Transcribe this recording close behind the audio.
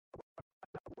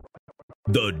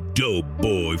The dope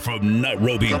boy from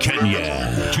Nairobi,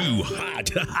 Kenya. Too hot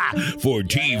for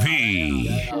TV.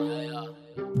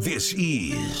 This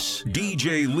is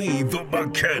DJ Lee the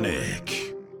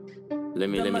Mechanic. Let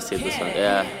me say this one.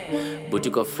 Yeah,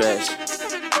 Boutique fresh,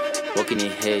 walking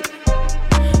in hate,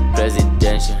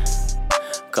 presidential,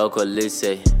 Kauko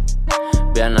Lise,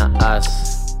 Biana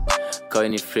ass,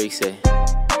 Koini freak say,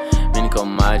 Minko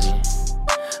Maji,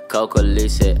 Kauko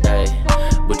Lise, ayy.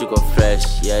 Boutique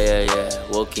fresh, yeah,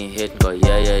 walking hate, go,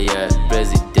 yeah,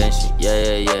 presidential,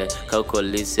 yeah, Kauko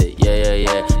Lise,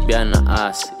 yeah, Biana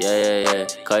ass, yeah,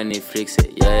 Koini freak say,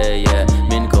 yeah,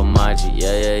 Minko Maji,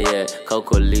 yeah,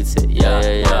 Kauko Lise,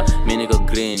 yeah, Miniko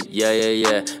green,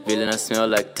 yeah, Villain smell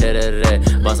like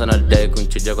terere, bounce on a day,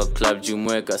 kunchuja kwa club,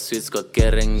 jumweka, sweets kwa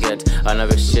kerenget,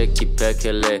 anave shake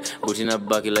pekele, Butina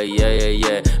baki like,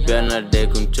 yeah, Biana day,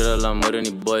 kunchola la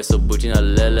morini boy, so Butina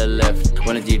lele left,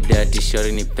 wanna jidati,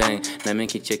 shori ni peng, na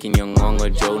minki checking yung ngongo,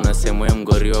 jo, unasemo ya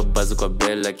mgori wa bazu kwa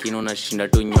bell, lakini unashinda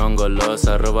tu nyongo,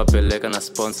 losa, roba peleka na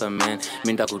sponsor man,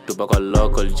 minta kutupa kwa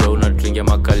local, jo, unadringia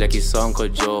makali ya kisonko,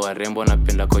 jo, warembo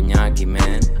napenda konyagi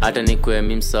man, hata nikwe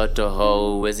mimsoto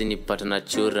ho, uwezi nipata na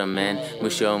chura man,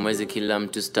 mwisho wa mwezi kila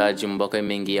mtu star, mboka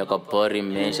imengia kwa pori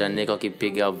man, shaneka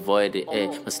kipiga void,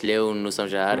 masleo unusa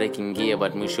mshahara kingia,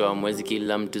 but mwisho wa mwezi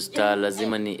kila mtu star,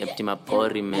 lazima ni empty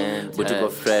mapori man, Boutique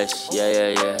fresh,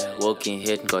 yeah, walking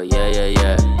hate go,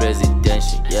 yeah,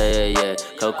 presidential, yeah,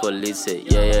 Kauko Lise,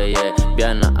 yeah,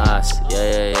 Biana ass,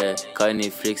 yeah,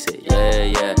 Koini freak say,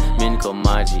 yeah, Minko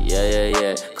Maji,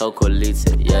 yeah, Kauko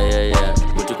Lise, yeah,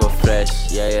 Boutique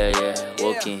fresh, yeah,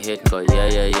 walking hate go,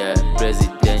 yeah,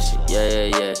 presidential,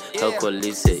 yeah, Kauko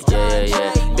Lise,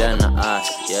 yeah, Biana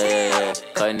ass, yeah,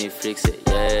 Koini freak say,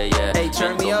 yeah, hey,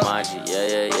 turn me up. Maji,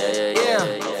 yeah.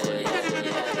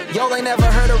 Y'all ain't never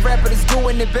heard a rapper that's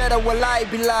doing it better, well I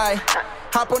be lying.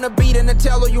 Hop on the beat and I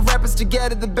tell all you rappers to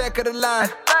get at the back of the line.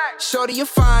 Shorty, you're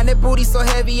fine, that booty so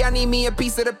heavy, I need me a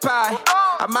piece of the pie.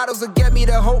 Our models will get me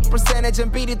the whole percentage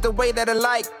and beat it the way that I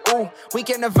like. Ooh, we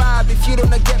can vibe if you don't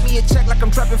get me a check like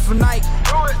I'm trapping for Nike.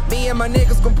 Me and my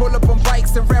niggas gon' pull up on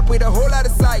bikes and rap with a whole lot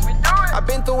of sight. I've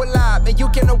been through a lot, man, you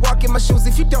cannot walk in my shoes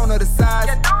if you don't know the size.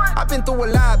 I've been through a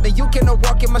lot, man, you cannot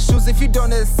walk in my shoes if you don't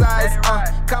know the size.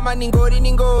 Kama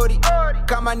ningori,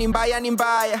 kama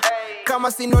nimbaya,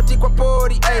 kama sinoti kwa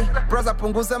pori, ayy. Brother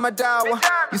punguza madawa.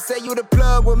 You say you the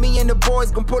plug, with me and the boys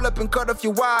gon' pull up and cut off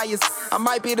your wires. I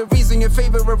might be the reason your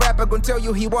favorite rapper gon' tell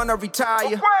you he wanna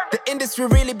retire. The industry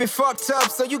really be fucked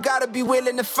up, so you gotta be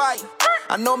willing to fight.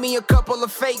 I know me a couple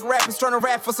of fake rappers tryna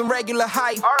rap for some regular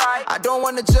hype. I don't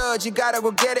wanna judge, you gotta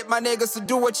go get it, my nigga, so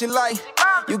do what you like.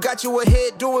 You got you a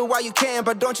hit, do it while you can,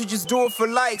 but don't you just do it for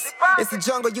likes. It's a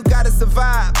jungle, you gotta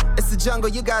survive. It's a jungle,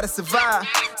 you gotta survive.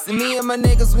 See me and my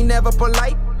niggas, we never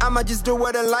polite. I'ma just do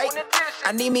what I like.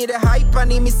 I need me the hype, I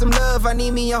need me some love, I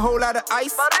need me a whole lot of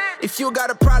ice. If you got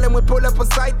a problem with pull up on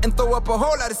site and throw up a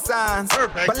whole lot of signs.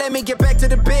 But let me get back to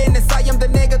the business, I am the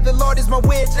nigga, the Lord is my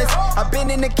witness. I've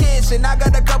been in the kitchen, I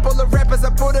got a couple of rappers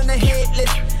I put on the hit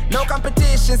list. No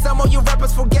competition, some of you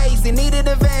rappers for gays, they need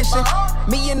intervention.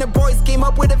 Me and the boys came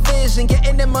up with a vision,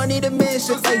 getting the money to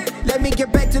mission. Hey, let me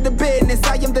get back to the business,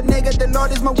 I am the nigga, the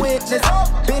Lord is my witness.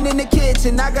 Been in the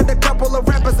kitchen, I got a couple of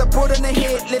rappers I put on the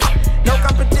hit list. No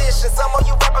competition, some of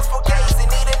you rappers for gays, they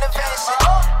need intervention.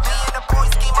 Me and the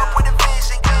boys came up with a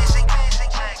vision.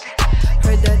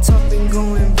 Heard that talk been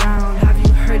going round, have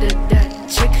you heard of that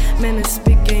chick? Man, the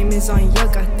spit game is on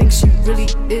yuck, I think she really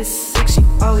is sick. She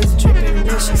always dripping,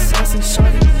 yeah, she saucy,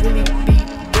 shawty really beat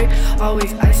brick.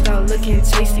 Always iced out, looking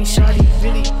tasty, shawty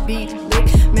really beat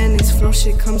lick. Man, this flow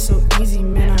shit comes so easy,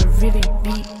 man, I really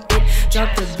beat it.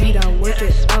 Drop the beat, I work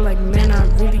it out like, man, I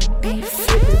really be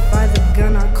fit. By the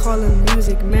gun, I call it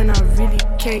music, man, I really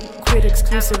can't quit.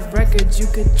 Exclusive records you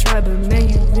could try, but man,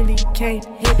 you really can't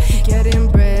hit.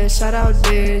 Getting bread, shout out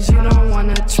Diz, you don't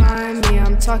wanna try me.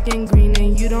 I'm talking green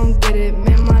and you don't get it,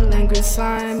 man, my language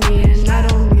sign me. And I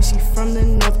don't mean she from the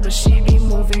north, but she be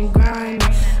moving grimy.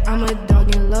 I'm a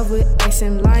dog in love with ice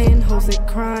and lion hoes that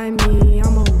cry me.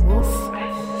 I'm a wolf.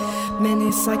 Man,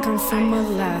 it's like I'm from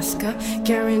Alaska.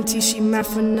 Guarantee she mad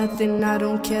for nothing, I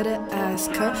don't care to ask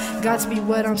her. Gots be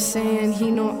what I'm saying, he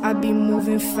know I be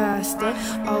moving faster.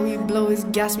 All we blow is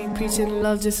gas, we preaching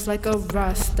love just like a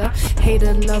rasta.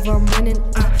 Hater love, I'm winning,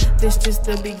 this just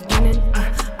the beginning.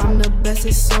 I'm the best,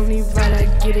 it's only right, I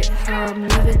get it how I'm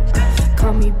living.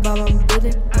 Call me Bob, I'm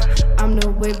building, I'm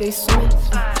the way they swimming.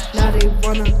 Now they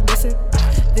wanna listen,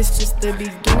 this just the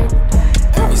beginning.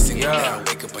 Every single day I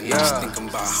wake up and I'm just thinking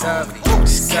about home.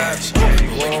 This cash.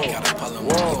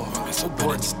 Whoa. So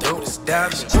boy, it's dope, it's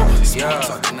damage. Yeah.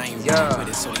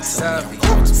 Savage.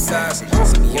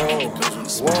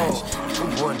 Whoa.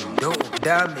 Boy, dope,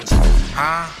 damage.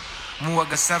 Huh?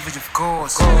 Muaga savage of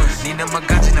course. Nina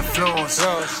magaji na flows.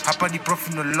 Hapa ni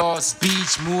profit no loss.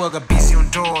 Beach muaga busy on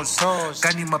doors.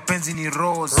 Gani mapenzi ni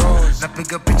rose.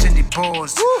 Napiga picha ni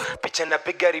pose. Picha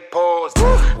napiga repose.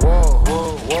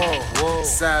 Whoa.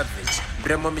 Savage.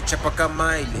 Bremo michapa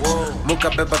kama ile. Muka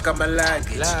beba kama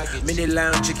luggage. Mini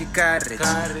lounge chiki carriage.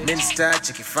 Mini star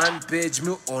chiki fan page.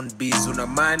 Me on biz una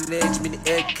manage. Mini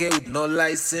AK with no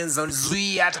license. On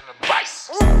Zui at on the price.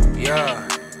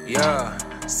 Yeah.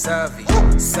 Savage,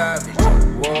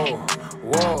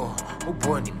 whoa,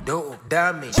 boy, ni dope,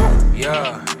 damage,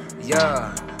 yeah,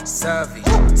 savage,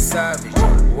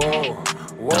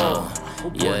 whoa,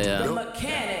 yeah.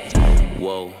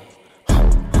 Whoa.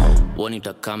 Woni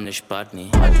utakam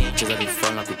nishpatni cheza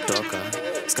vifana kutoka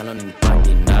skando ni mpati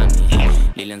ndani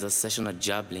nilianza session na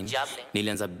jabbling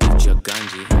nilianza beat ya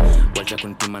ganji wacha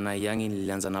kunipima na yangi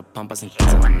nilianza na pampas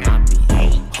nikianza na napi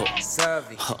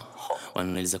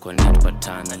wananiuliza kwa nini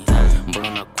tupatani mbona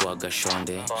nakuaga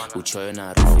shonde uchoyo na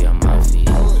harufu ya mavi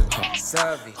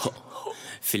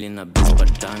feeling na beat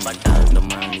patani ndo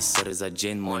maana ni sore za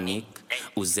Jane Monique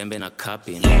uzembe na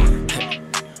capping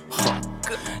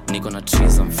niko na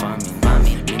trees I'm farming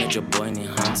mina your boy ni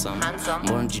handsome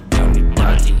mbona jideo ni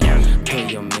dirty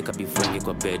pay your makeup before you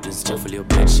go bed just shuffle your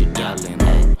bed shit darling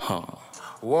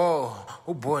whoa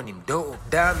boy ni dope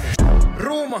damage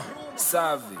Ruma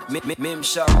Savage, me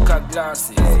mshaka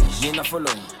glasses Nina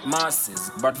follow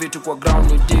masses But vitu kwa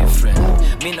ground ni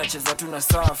different Mina cheza tu na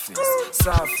surface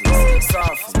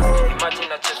Imagine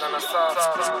na cheza na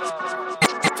surface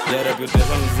Yeah,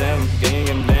 reputation is them Gang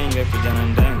and blank, kijana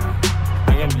ndenga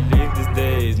I can't believe these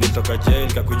days Nitoka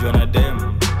jail, kakujua na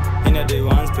dem In a day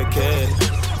once pekee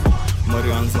Mori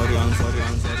once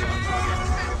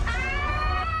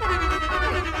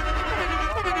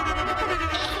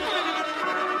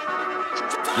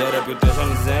Yeah,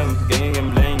 reputation is them Gang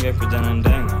and blank, kijana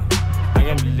ndenga I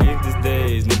can't believe these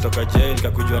days Nitoka jail,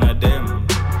 kakujua na dem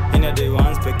In a day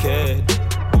once pekee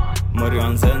Mori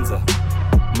onzenza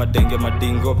Madenge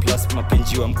madingo plus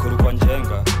mapinji wa mkuru kwa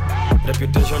njenga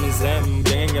Reputation is them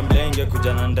Genge mlenge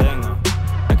kujana ndenga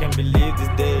I can't believe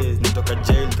these days Nitoka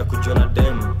jail kakujua na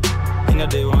dem In a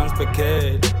day once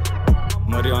pekee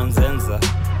Mori wanzenza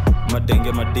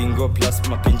Madenge madingo plus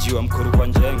mapinji wa mkuru kwa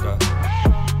njenga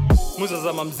Muza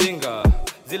za mamzinga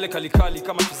Zile kalikali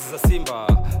kama chusi za simba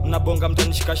Mnabonga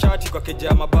mtanishika shati kwa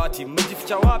keja mabati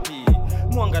Mmejificha wapi?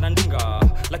 Muanga na ndinga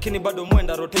Lakini bado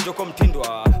muenda rotejo kwa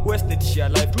mtindwa West netishia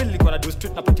life Mili likuwa na do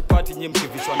street na party nye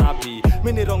mkivishwa napi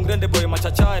Mini wrong rende boy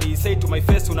machachari Say to my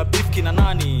face una beef kina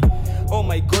nani Oh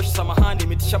my gosh samahani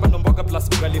Mitishaba ndomboga plus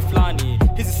ugali flani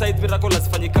Hizi side miracle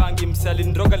asifanyikangi Msali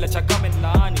ndroga la chakame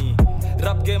nilaani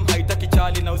Rap game haitaki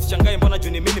chali Na usichangaye mbona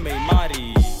juni mini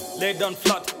meimari Lay down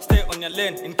flat, stay on your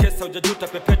lane In case haujajuta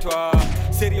pepetwa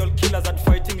Serial killers at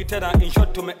fighting itera In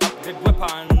short to me upgrade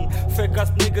weapon Fake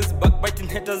ass niggas, backbiting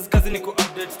haters Kazi ni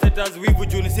ku-update status Wivu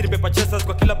juni siri paper chasers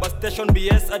Kwa kila bus station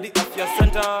BS adi afya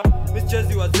center Miss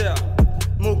Jazzy was there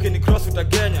Muki ni cross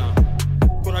utagenya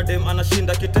Kuna dem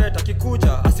anashinda kiteta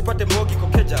Kikuja, asipate mwogi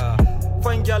kokeja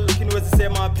Fine girl lakini wezi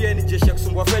sema Pia ni jeshi ya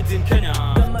kusumbua feds in Kenya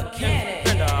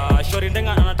Penda, shori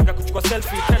ndenga anataka kuchukua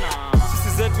selfie tena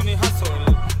Sisi zetu ni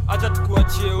hustle Acha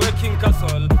tukuachie working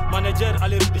castle Manager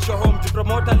alirudishwa home to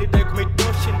promoter lidai kumit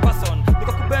dosh in person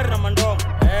Niko kuberi na mandom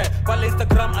Pale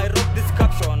Instagram I wrote this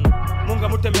caption Munga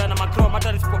mutembea na makrom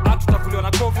Hata nisipo act utakuliwa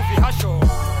na kovu vihasho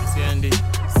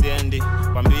Siendi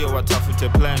Wambie watafute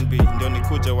plan B Ndio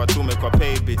nikuje watume kwa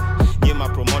paybill Nyima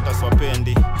promoters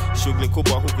wapendi Shughuli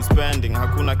kubwa huku spending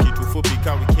Hakuna kitu fupi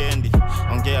ka weekendi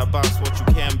Ongea bus what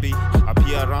you can be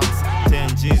Appearance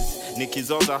 10 G's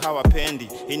Nikizoza hawapendi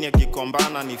Hini ya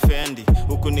kikombana ni fendi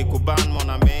Huku ni kuban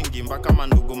mona mengi Mbaka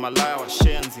mandugu malaya wa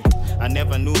shenzi I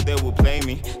never knew they would play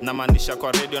me Namanisha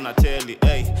kwa radio na telly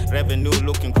Hey, revenue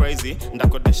looking crazy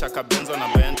Ndakodesha kabenzo na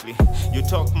Bentley You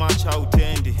talk much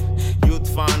hautendi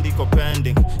Youth fund iko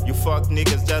pending You fuck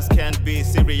niggas just can't be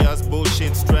serious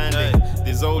bullshit stranding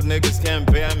These old niggas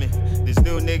can't bear me These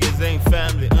new niggas ain't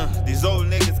family These old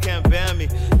niggas can't bear me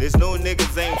These new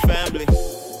niggas ain't family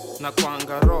Na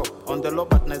kuanga raw on the low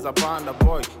but naeza panda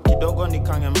boy Kidogo ni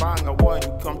kangembanga boy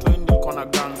Nikiwa mtu indi kona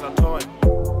guns a toy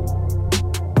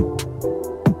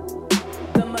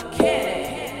The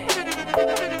mechanic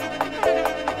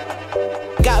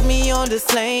Got me on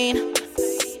this lane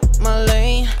My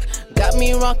lane Got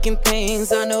me rocking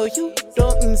things I know you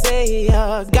don't say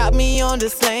Got me on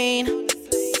this lane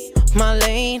my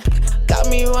lane. Got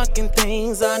me rocking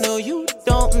things I know you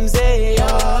don't say.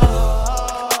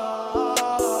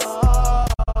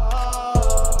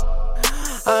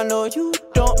 I know you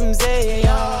don't say.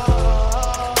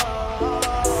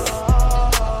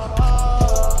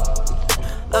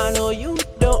 I know you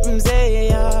don't say.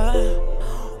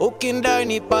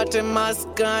 Ukindani pate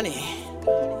maskani,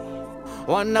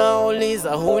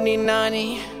 wanauliza huni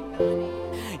nani.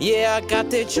 Yeah, I got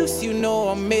the juice, you know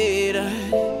I made her.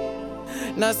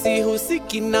 Nasi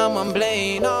husiki na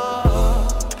mamblane.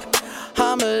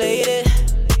 I'm elated,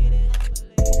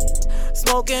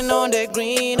 smoking on that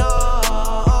green.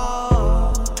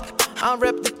 I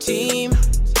rep the team,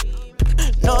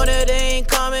 know that they ain't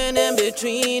coming in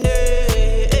between.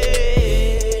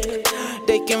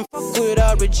 They can fuck with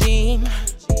our regime.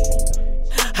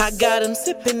 I got them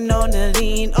sipping on the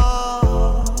lean.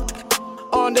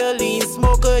 On the lean,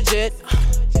 smoke a jet.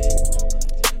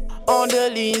 On the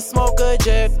lean, smoke a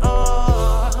jet.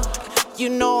 You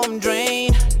know I'm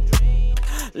drained.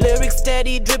 Lyrics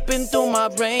steady dripping through my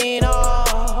brain.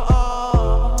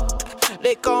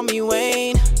 They call me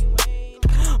Wayne,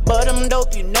 but I'm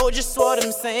dope, you know just what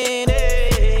I'm saying.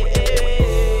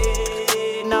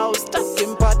 Now stuck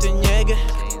in Patanyega,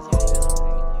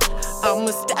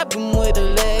 I'ma stab him with a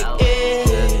leg.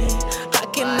 I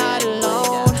cannot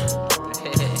alone,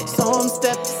 so I'm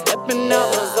stepping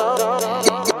out my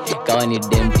zone. Kama ni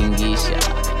dem tingisha,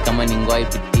 kama ni ngwai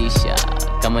pitisha,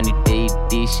 kama ni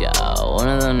teitisha,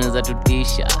 unaweza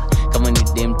tutisha. Kama ni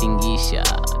dem tingisha,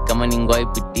 kama ni ngwai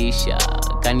pitisha,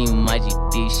 kani maji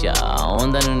tisha,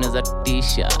 unaweza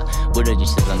tutisha. Buda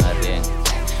jicheza na ring,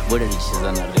 buda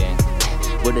jicheza na ring,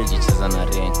 buda jicheza na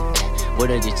ring,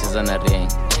 buda jicheza na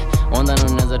ring.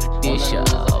 Unaweza tutisha,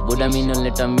 buda mimi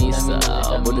naleta misa,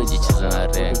 buda jicheza na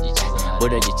ring,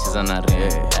 buda jicheza na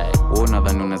ring.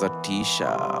 Unadhani unaweza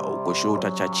tisha, uko show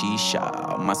utachachisha,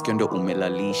 maskio ndio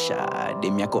umelalisha,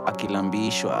 dem yako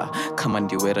akilambishwa, kama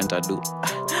ndiwe ntadu.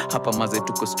 Hapa maze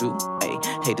tuko stu,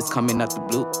 haters coming out the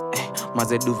blue,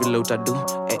 maze do vile utadu,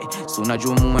 so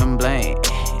unajua mwemblane,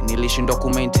 nilishindwa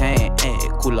kumaintain,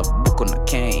 kula buko na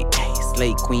cane,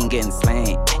 slay queen getting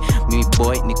slain, me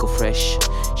boy niko fresh,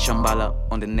 shambala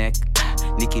on the neck,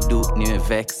 nikidu niwe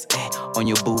vex, on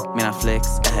your boo mina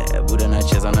flex, buda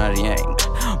nacheza na rieng,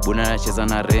 buda nacheza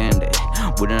na rende,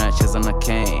 buda nacheza na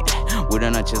cane, buda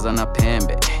nacheza na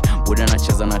pembe, buda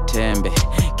nacheza na tembe,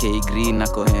 K-green na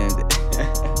kohende.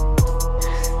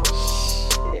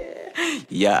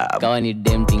 Yeah. Kama ni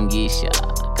dem tingisha,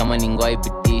 kama ni ngwai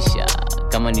pitisha,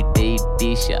 kama ni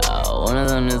teitisha,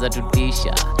 unaweza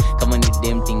tutisha. Kama ni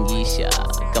dem tingisha,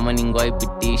 kama ni ngwai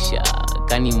pitisha,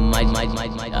 kani maji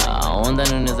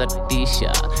unaweza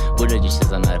tutisha. Buda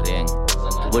jicheza na ring,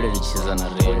 buda jicheza na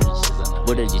ring,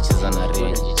 buda jicheza na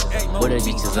ring, buda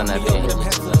jicheza na ring.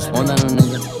 Unaweza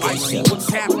tutisha.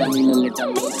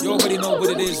 You already know what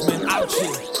it is, man. Out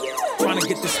here trying to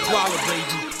get this squalor,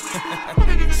 baby.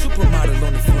 Supermodel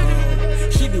on the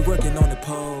floor, she be working on the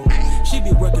pole. She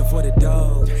be working for the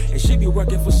dough, and she be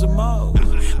working for some more.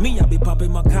 Me, I be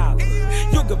popping my collar.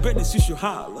 You got business, you should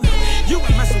holler. You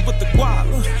ain't messing with the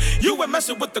guala. You ain't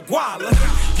messing with the guala.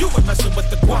 You ain't messing with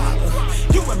the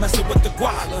guala. You ain't messing with the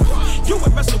guala. You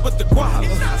ain't messing with the guala.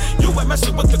 You ain't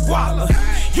messing with the guala.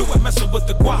 You ain't messing with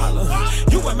the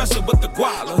guala. You ain't messing with the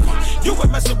guala. You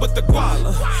ain't messing with the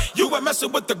guala. You ain't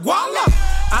messing with the guala.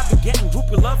 I be getting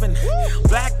groupie loving.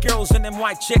 Black girls and them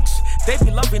white chicks, they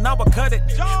be loving how I cut it.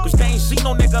 Cause they ain't seen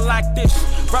no nigga like this.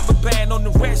 Rubber band on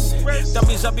the wrist, that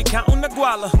means I be counting the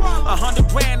guala. 100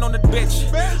 grand on the bitch,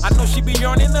 I know she be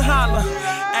yearning to holler.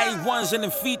 A1s in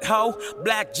them feet, ho.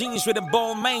 Black jeans with a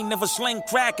bold mane. Never sling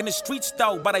crack in the streets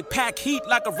though, but I pack heat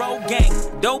like a road gang.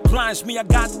 Dope blinds, me I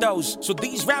got those, so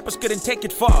these rappers couldn't take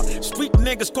it far. Street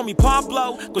niggas call me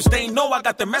Pablo, cause they know I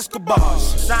got the Escobars.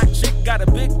 Side chick got a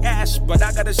big ass, but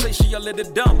I gotta say she a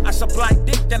little dumb. I supply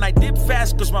dick, then I dip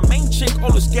fast, cause my main chick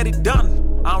always get it done.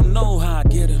 I don't know how I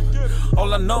get him,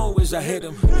 all I know is I hit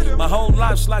him. My whole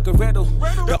life's like a riddle,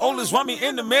 the oldest want me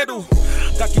in the middle.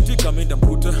 Kakitika minda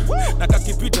mkuta,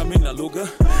 nakakipita mina luga,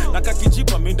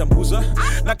 nakakijipa minda mbuza,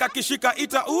 nakakishika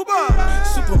ita Uber.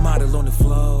 Supermodel on the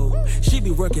floor, she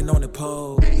be working on the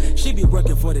pole. She be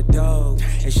working for the dough,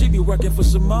 and she be working for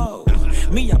some more.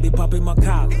 Me, I be popping my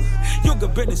collar. You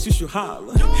got business, you should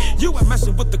holler. You ain't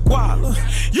messing with the guala.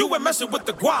 You ain't messing with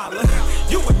the guala.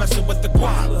 You ain't messing with the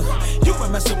guala. You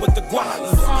ain't messing with the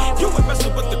guala. You ain't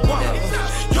messing with the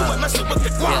guala. You ain't messing with the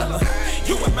guala.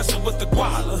 You ain't messing with the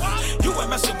guala. You ain't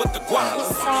messing with the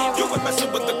guala. You ain't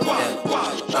messing with the guala.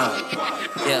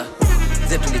 Yeah,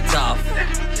 zetu ni tough,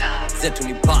 zetu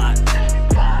ni bad.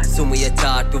 Sumu ya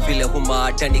tatu vile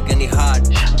humata nigga ni hard.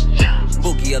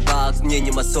 Boogie ya thugs,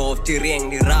 nyinyi masofty, rieng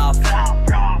ni rough.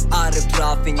 Arif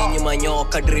trafi, nyinyi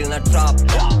manyoka, drill na trap.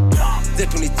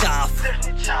 Zetu ni tough,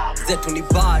 zetu ni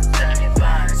bad.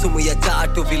 Sumu ya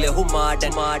tatu vile humada.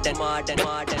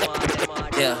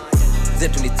 Yeah.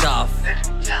 Zetu ni tough,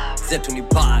 zetu ni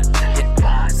bad.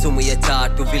 Sumu ya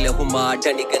tatu vile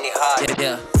humada, nigga ni hard.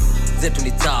 Yeah. Zetu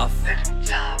ni tough,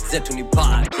 zetu ni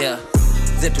bad. Yeah.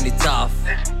 Zetu ni tough,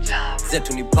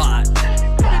 zetu ni bad.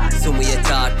 Sumu ya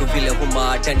tatu vile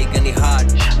humada, nigga ni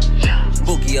hard.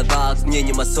 Boogie ya thugs,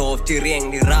 nyinyi masofty, rieng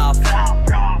ni rough.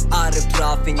 Arif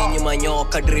trafi, nyinyi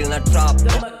manyoka, drill na trap.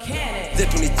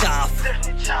 Zetu ni tough,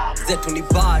 zetu ni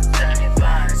bad.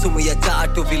 Sumu ya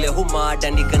tatu vile humada,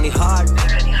 nigga ni hard.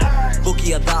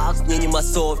 Boogie ya thugs, nyinyi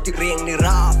masofty, rieng ni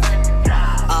rough.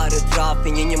 Arif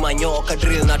trafi, nyinyi manyoka,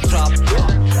 drill na trap.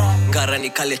 Ngara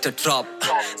nikaleta trap,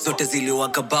 zote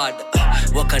ziliwaka bad.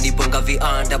 Wakanibonga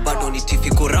vianda, bado ni tifi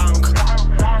kurank.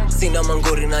 Sina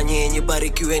mangori na nyinyi,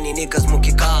 barikiweni niggas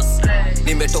mukikas.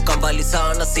 Nimetoka mbali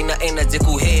sana, sina energy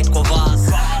kuhate kwa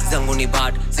verse. Zangu ni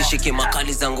bad, sishiki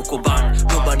makali zangu kuban.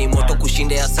 Tuba ni moto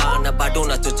kushindea sana, bado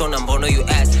natotona mbono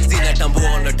US. Sina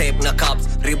tambua na tape na cups,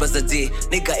 riba za G.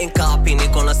 Nigga inkapi,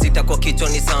 niko na sita kwa kichwa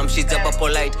ni some shit. Jaba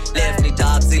polite, left ni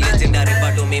dark, si legendary,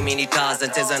 bado mimi ni taza.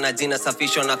 Cheza na jina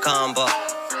safisho na kamba.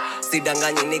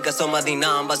 Sidanganyi nigga soma the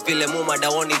numbers, vile mumada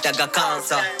woni taga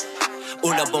cancer.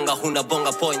 Unabonga huna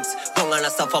bonga points, bonga na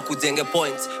safa kujenge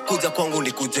points. Kuja kwangu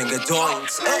ni kujenge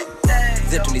joints.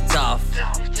 Zetu ni tough,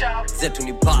 zetu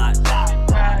ni bad.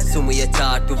 Sumu ya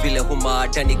tatu vile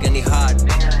humada, nigga ni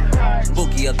hard.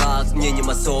 Boogie ya thugs, nyinyi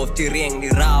masofty, rieng ni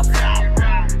rough.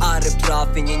 Arif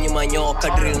trafi, nyinyi manyoka,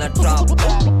 drill na trap.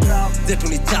 Zetu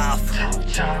ni tough,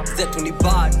 zetu ni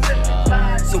bad.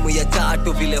 Sumu ya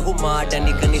tatu vile humada,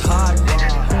 nigga ni hard.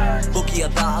 Boogie ya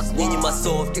thugs, nyinyi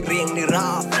masofty, rieng ni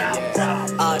rough.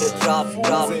 Arif trap.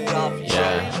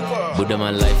 Yeah, Buddha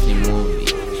my life ni movie.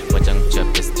 Wacha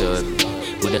nikuchape story.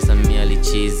 Buddha Samia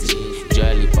lichizi, Joy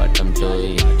alipata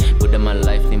mtoi. Buddha my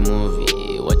life ni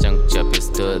movie. Wacha nikuchape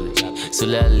story.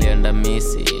 Sule alienda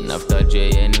misi, nafuta Joy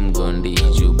yeni mgondi.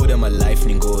 Buddha my life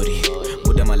ni ngori,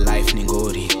 Buddha my life ni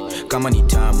ngori. Kama ni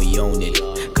time we own it,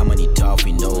 kama ni tough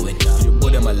we know it.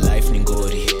 Buddha my life ni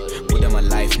ngori, Buddha my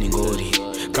life ni ngori.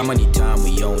 Kama ni time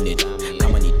we own it,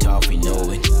 kama ni tough we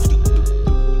know it.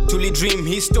 Tuli dream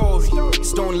his story,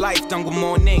 stone life tangu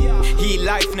morning. He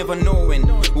life never knowing,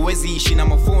 uwezi ishi na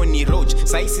mafoni roach.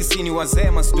 Saisi sini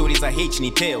wazema stories za H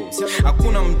ni tales.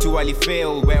 Hakuna mtu alifail,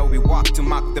 where we walk to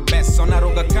mark the best.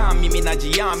 Sonaroga kami,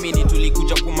 minajiamini,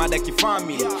 tulikuja kumada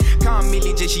kifamily.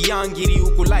 Kamili jeshi yangiri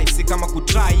huku life, si kama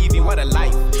kutry hivi. What a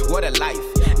life, what a life.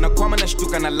 Na kwama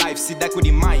nashtuka na life, sida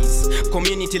kudemise.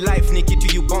 Community life ni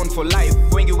kitu you bound for life.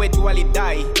 Wengi wetu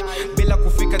walidai, bila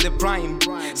kufika the prime.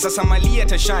 Sasa mali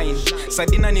atashine,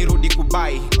 Sadina nirudi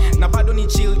kubai. Na bado ni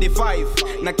chill the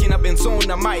 5, na kina Benson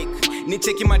na Mike. Ni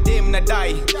cheki madem na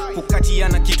dai,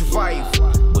 kukatiana kitu 5.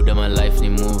 Buddha my life ni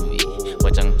movie,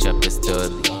 wacha nikuchape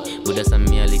story. Buddha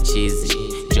Samia lichizi,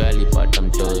 Joy alipata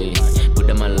mtoi.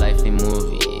 Buddha my life ni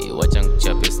movie, wacha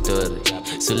nikuchape story.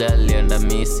 Sule alienda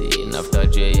misi, nafuta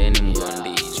Joy yeni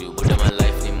mgondi. Buddha my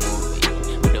life ni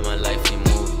movie, Buddha my life ni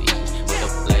movie. Buddha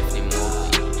my life ni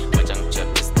movie, wacha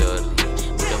nikuchape story.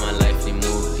 Buddha my life ni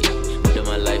movie, Buddha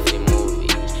my life ni movie.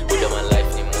 Buddha my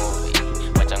life ni movie,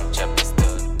 wacha nikuchape story.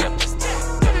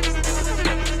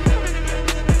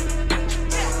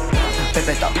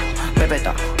 Pepeta,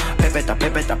 pepeta, pepeta,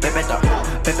 pepeta, pepeta,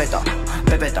 pepeta,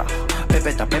 pepeta,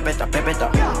 pepeta, pepeta, pepeta.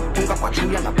 Punga kwa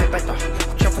chuya na pepeta,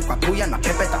 chafu kwa puya na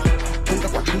pepeta. Punga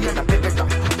kwa chuya na pepeta,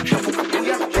 chafu kwa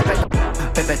puya na pepeta.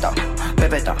 Pepeta,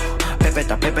 pepeta,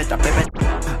 pepeta, pepeta, pepeta,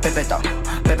 pepeta,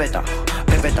 pepeta,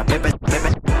 pepeta, pepeta,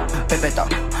 pepeta, pepeta,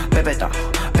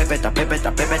 pepeta, pepeta,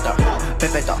 pepeta,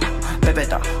 pepeta,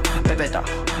 pepeta, pepeta,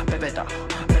 pepeta,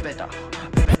 pepeta,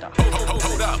 pepeta.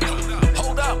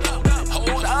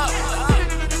 Hold up.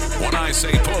 When I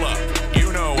say pull up,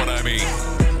 you know what I mean.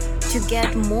 To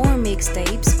get more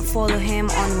mixtapes, follow him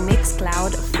on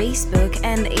Mixcloud, Facebook,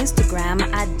 and Instagram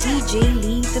at DJ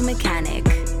Lee the Mechanic.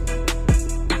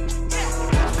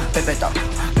 Pepeta,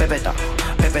 pepeta,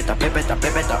 pepeta, pepeta,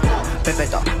 pepeta,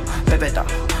 pepeta, pepeta,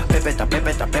 pepeta,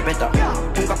 pepeta, pepeta.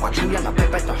 Punga kwa chuya na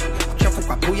pepeta, chafu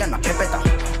kwa puya na pepeta.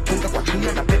 Punga kwa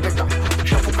chuya na pepeta,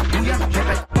 chafu kwa puya na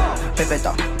pepeta.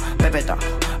 Pepeta, pepeta,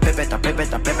 pepeta,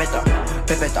 pepeta, pepeta,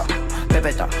 pepeta,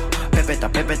 pepeta, pepeta,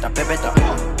 pepeta, pepeta.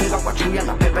 Punga kwa chuya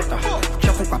na pepeta,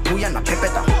 chafu kwa puya na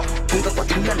pepeta. Punga kwa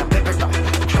chuya na pepeta,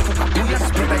 chafu kwa puya na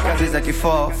pepeta. kazi za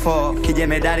kifo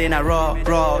kijemedari na raw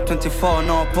 24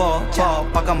 no po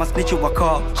paka masnichi wa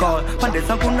call pande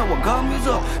zangu na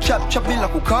wagamiza chap bila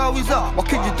kukawiza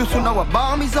wakijitusu na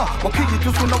wabamiza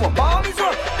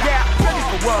yeah ready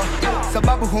for war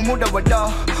sababu humuda wada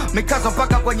mikazo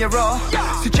mpaka kwenye raw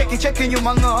si cheki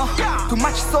nyuma ngo too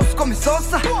much sauce kwa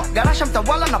misosa garasha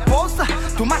mtawala na posa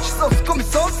too much sauce kwa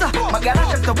misosa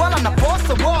magarasha mtawala na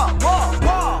posa wow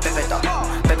pepeta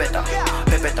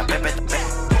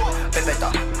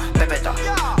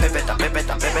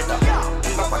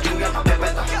unga kwa chuya na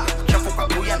pepeta chafuka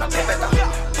buya na pepeta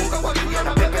unga kwa chuya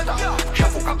na pepeta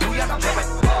chafuka buya na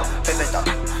pepeta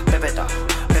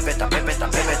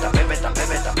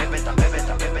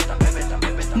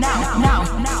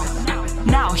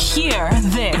Now hear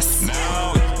this.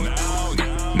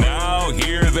 Now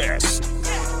hear this.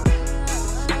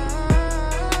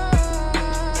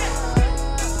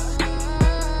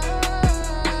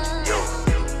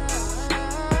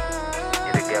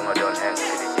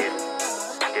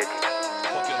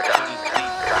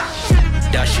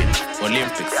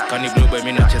 Olympics, kani global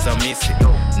mimi nacheza Messi.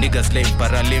 Niggas lame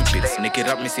Paralympics,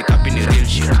 nikirap misi kapi ni real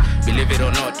shit. Believe it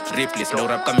or not, replace no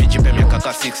rap kama jipe miaka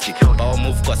ka 60. Power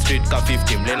move kwa street ka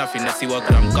 50, mlena finesse wa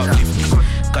gram ka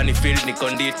 50. Kani field ni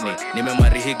konditni,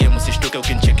 nimemari hii game usishtuke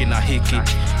ukinicheki na hiki.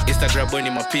 Instagram boy ni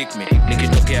mapick me,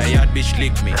 nikitokea yard bitch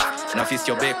lick me. Na fist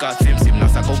your beka simsim,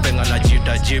 nasaka upenga na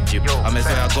jita jib.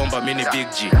 Amezoea gomba mini big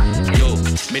G. Yo,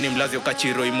 mini mlazi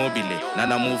ukachiro immobile, na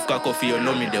na move ka Kofi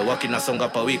Olomide, wakinasonga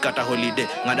pa week ata holiday.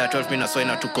 Ngada 12 mina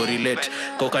swaina to correlate.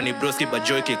 Koka ni broski ba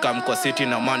joy ki come kwa city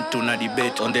na man tuna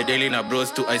debate. On the daily na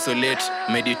bros to isolate,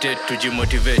 meditate to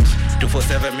jimotivate.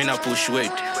 247 mina push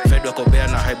weight. Fed wako bea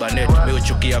na hibernate. Me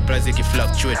uchukia price ki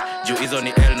fluctuate. Juu hizo ni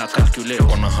L na calculate.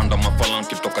 Wanahanda mafalan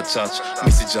kitoka church.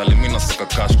 Misi jali mina saka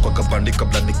cash kwa kabandika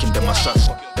bloody kinde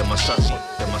mashasha.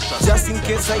 Just in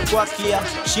case I go clear,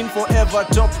 shin forever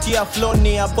top tier flow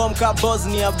near bomb ka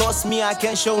Bosnia boss me I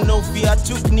can't show no fear.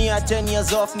 Took near 10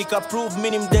 years off nika prove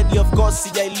minim deadly of course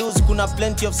sijai lose kuna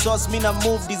plenty of sauce mina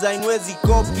move design wezi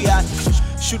copy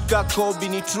shoot ka Kobe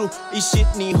ni true this shit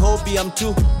ni hobby I'm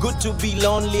too good to be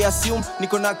lonely assume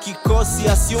niko na kikosi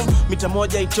assume mita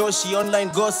moja itoshi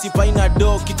online gossip aina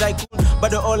do kitaikun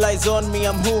but all eyes on me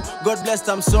I'm who God blessed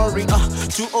I'm sorry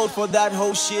too old for that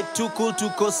whole shit too cool to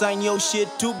co-sign your shit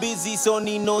too busy so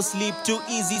need no sleep too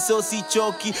easy so si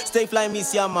choki stay fly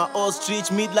miss ya ma ostrich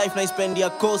midlife na spend ya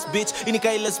coast bitch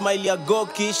inikaile smile ya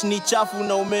gokish ni chafu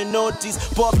na ume notice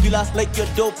popular like your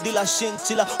dope dealer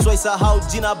chinchilla so isa how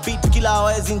jina beat killer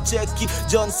hawezi ncheki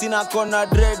John Cena kona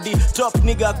dready top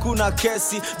nigga kuna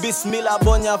kesi bismillah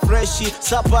bonya freshi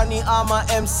sapani ama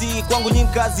MC kwangu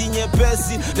nyinkazi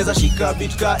nyepesi neza shika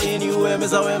beat ka anywhere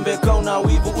meza wembe ka una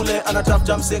wivu ule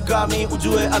anatafuta msekami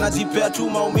ujue anajipea tu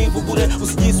maumivu bure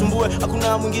usijisumbue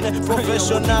hakuna mwingine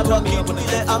professional wa kitu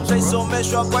ile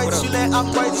amtaisomeshwa quite shule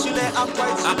I'm quite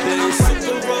I play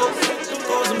super role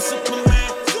cause I'm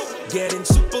Superman getting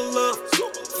super love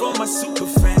from my super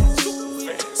fans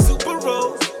super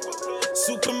role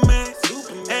Superman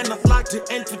and I'd like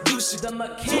to introduce you to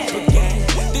Super Gang.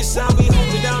 This how we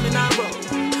hold it down in our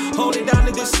road. Hold it down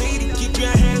in this city. Keep your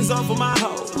hands off of my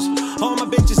hoes. All my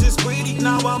bitches is greedy.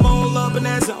 Now I'm all up in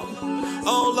that zone.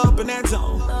 All up in that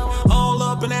zone. All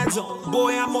up in that zone.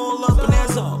 Boy, I'm all up in that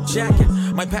zone. Check it.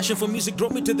 My passion for music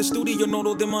drove me to the studio, not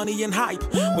all the money and hype.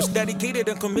 Was dedicated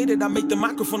and committed, I make the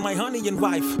microphone my honey and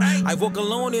wife. I walk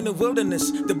alone in the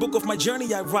wilderness, the book of my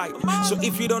journey I write. So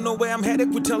if you don't know where I'm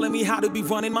headed, quit telling me how to be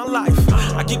running my life.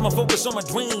 I keep my focus on my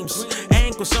dreams,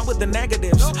 ain't concerned with the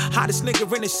negatives. Hottest nigga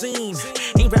in the scene,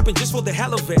 ain't rapping just for the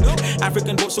hell of it.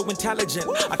 African boy so intelligent,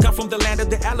 I come from the land of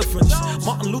the elephants.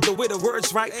 Martin Luther with the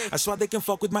words right, that's why they can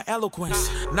fuck with my eloquence.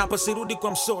 Napa sirudi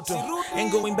kwa msoto,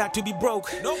 ain't going back to be broke.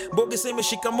 Bogus aim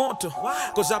Shikamoto,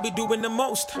 cause I be doing the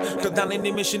most. Kadhani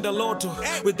nimeshinda loto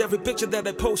with every picture that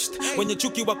I post. When you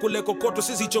chuki wa kule kokoto,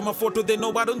 sisi choma photo, they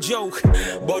know I don't joke.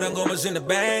 Bora ngomas in the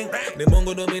bang, the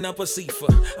mongo no mina pasifa.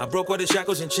 I broke all the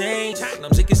shackles and chains, and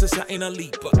I'm sick as a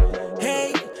leaper.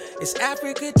 Hey, it's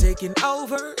Africa taking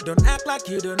over. Don't act like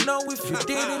you don't know. If you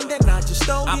didn't, then I just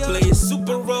told you. I play a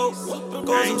super role,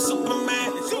 cause I'm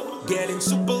Superman. Getting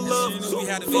super love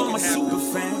from my super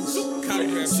fans.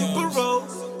 Super role.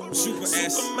 Super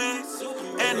Superman,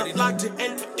 and I'd like to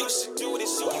introduce you to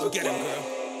this super get him,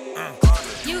 girl.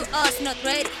 You us not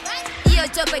ready. Your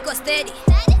job I go steady.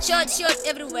 Short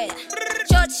everywhere.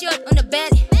 Short on the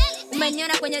belly.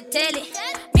 Umeniona kwenye tele.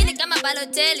 Mimi kama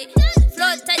Balotelli.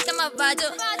 Flow tight kama Vado.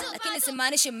 Lakini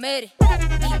simaanishi Mary.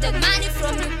 He took money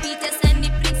from you Peters and he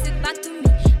brings it back to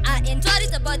me. I enjoyed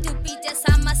it about you Peters.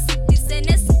 I'm a citizen.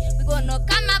 We gonna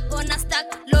come up on a stack.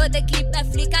 Load the clip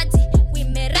Africa. We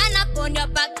made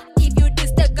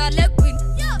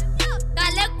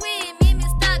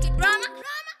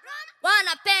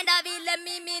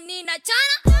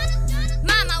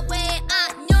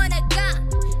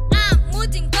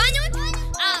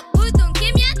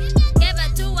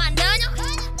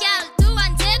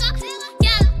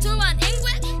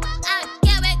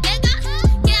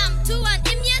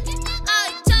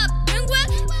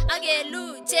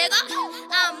chega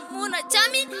muna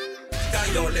chami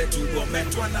Kayole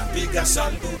tugometwa na piga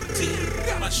saluti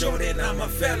Mashore na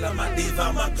mafela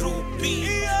madiva magrupi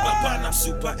Mapana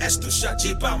super S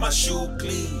tushajipa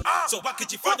mashukli So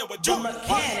wakijifanya wajui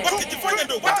Wakijifanya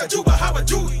ndo watajua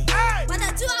hawajui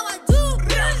watajua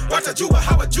hawajui Watajua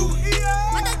hawajui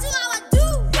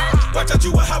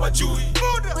Watajua hawajui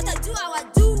watajua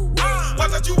hawajui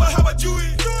Watajua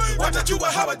hawajui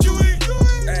Watajua hawajui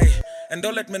Hey and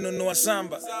don't let me nunua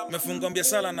samba mefunga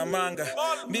biashara na manga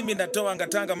mimi natoa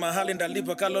ngatanga mahali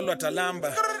ndalipa kalolo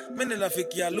atalamba mimi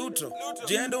nafikia luto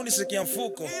jiende unisikia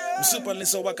mfuko msupa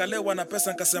nisowakalewa na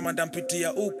pesa nkasema ndampitia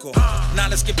huko now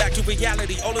let's get back to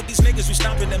reality all of these niggas we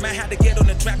stomping them I had to get on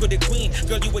the track with the queen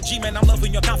girl you a G man I'm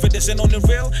loving your confidence and on the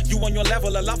real you on your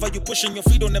level I love how you pushing your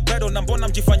feet on the pedal na mbona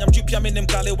mjifanya mjipya mimi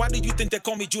mkale why do you think they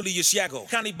call me Julius Yago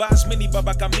Kani Bass mini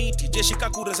baba kamiti jeshi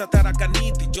kakura za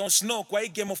tarakaniti Jon Snow kwa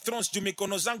Game of Thrones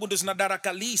mikono zangu ndo zina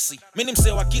darakalisi mimi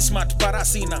msee wa kismat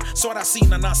parasina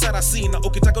sorasina na sarasina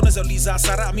ukitaka unaweza uliza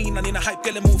saramina nina hype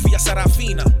ile movie ya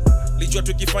Sarafina lijua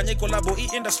tukifanya collabo hii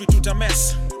industry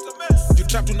tutamess you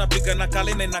trap tunapiga na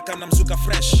kalenda na kama mzuka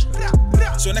fresh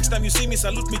so next time you see me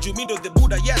salute me Jumindo the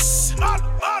Buddha yes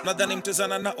nadhani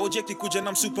mtezana na OJ kuja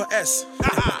na Super S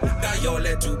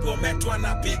Dayole tugometwa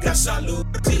na piga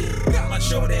saluti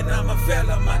Mashore na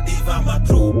mafela madiva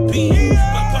magrupi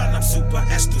Mapana Super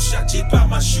S tushajipa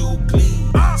mashukli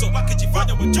So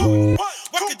wakijifanya wajui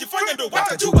Wakijifanya ndo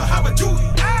watajua hawajui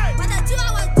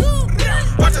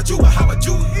watajua hawajui Watajua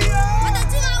hawajui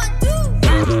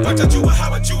Watajua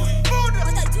hawajui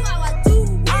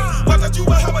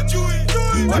Watajua hawajui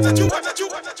Watajua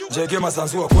Jege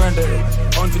masanzua kwende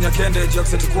Onfinya kende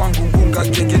Jakseti kwangu ngunga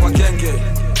genge magenge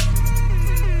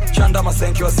Chanda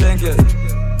masenki wa senge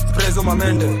Prezo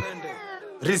mamende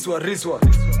Riswa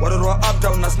Waroro wa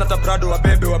uptown na snata prado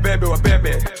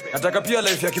wabebe Nataka pia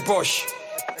life ya kiposh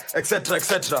Etc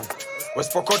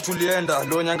West Pokot tulienda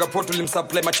Luonyanga po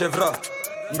tulimsupply machevra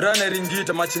Mbrane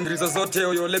ringita machingrizo zote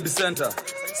Oyo Lebi Center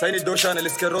Saini dosha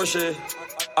neliskeroshe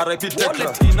RIP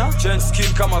Tekra Change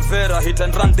skill kama Vera Hit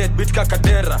and run dead beat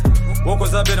kakadera Woko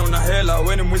zabe na unahela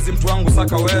Weni mwizi mtu wangu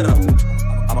saka wera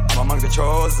I'm among the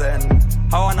chosen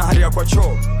Hawana haria kwa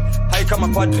cho Hai kama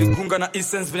padri gunga na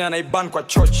essence vina naiban kwa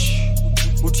church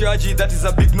Utiaji that is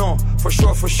a big no For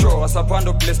sure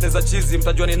Asapando place neza chizi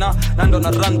Mtajua ni nando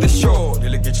na run the show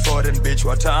Niligitch foreign bitch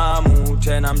watamu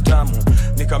Tena mtamu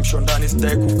Nikamshondani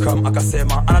stay kukam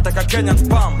Akasema anataka Kenyan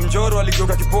spam Mjoro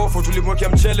aligeuka kipofu Tulimwekea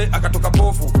mchele akatoka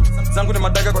pofu Zangu ni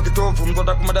madaga kwa kitofu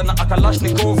Mtoda kumada na akalash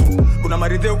ni kofu Kuna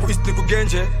maridheo kuisti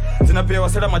kugenje Zinapewa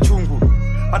sera machungu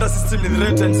Hata system ni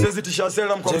threatened Siezi tisha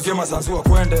sera mko mzungu Jege masanzua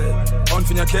kwende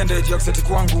Onfinya kende Jakseti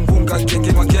kwangu ngunga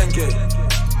genge magenge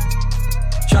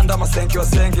Chanda masenki wa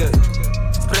senge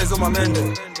Prezo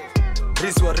mamende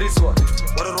Riswa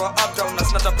Waroro wa uptown na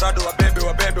snata prado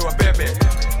wabebe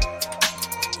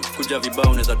Kuja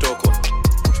vibao neza toko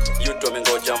Yutu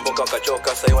amengoja mboka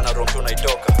wakachoka Sahi wana rompu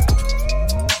unaitoka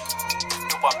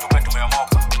Tupe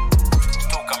tumeomoka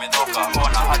Stuka medhoka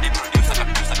Ona hadi producer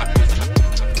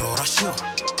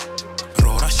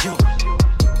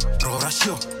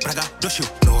Rorasio Praga dosho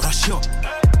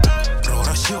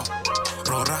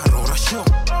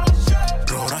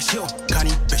Rorasio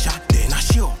Kani pesha de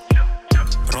nasio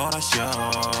Rorasio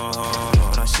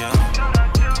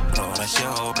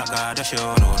Praga dosho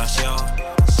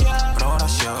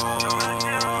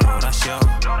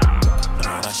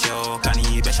Rorasio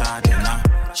Kani pesha de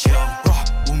nasio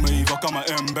Umeiva kama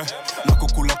embe na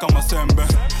kukula kama sembe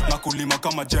na kulima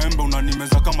kama jembe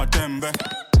unanimeza kama tembe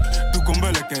tuko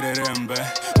mbele kererembe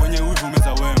wenye wivu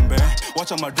meza wembe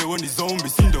wacha madewe ni zombi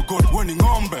sindo god weni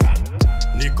ngombe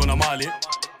niko na mali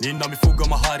nina mifugo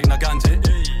mahari na ganje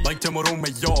like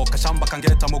temorume yo kashamba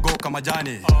kangeta mogoka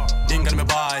majani dinga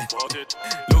nimebai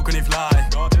look ni fly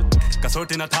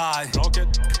kasoti na tie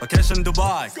vacation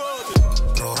Dubai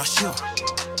Rorasio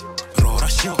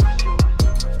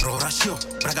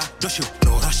Praga dosho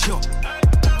Rorasio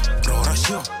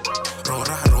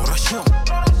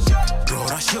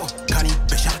Kani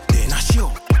pesha de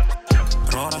nasio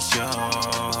Rorasio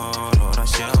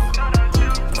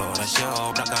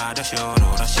Praga dosho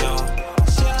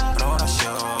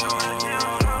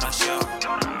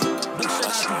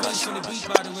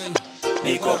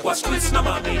Niko kwa streets na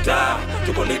mamita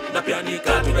Tuko lit na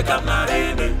pianika tumeka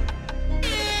mnarene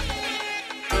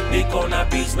Niko na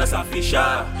beats na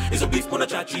safisha Izo beef kuna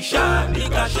chachisha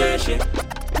Nikasheshe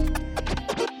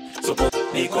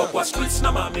Niko kwa streets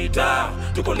na mamita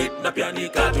Tuko lit na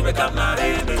pianika tumeka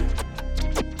mnarene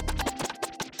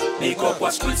Niko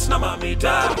kwa streets na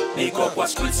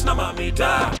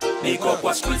mamita Niko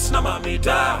kwa streets na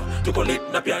mamita, tuko lit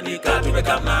na pianika,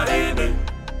 tumekam na rende.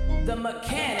 The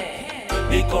mechanic.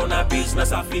 Niko na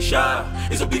business afisha,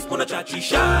 hizo beef muna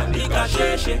chachisha,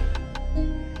 nikasheshe.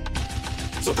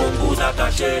 So punguza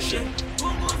kasheshe.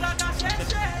 Punguza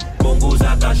kasheshe.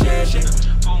 Punguza kasheshe.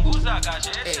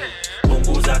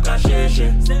 Punguza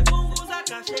kasheshe.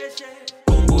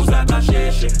 Punguza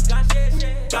kasheshe.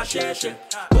 Kasheshe.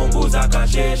 Punguza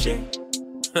kasheshe.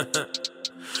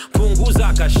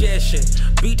 Punguza kasheshe.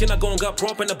 Beat inagonga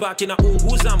prop na baki na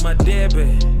unguza madebe.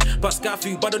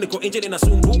 Paskafi bado niko nje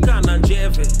ninasumbuka na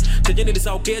njeve. Teje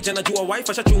nilisaukeja najua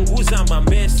wifi ashachunguza ma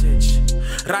message.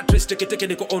 Rat race teke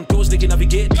niko on toes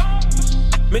nikinavigate.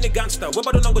 Mini gangster, we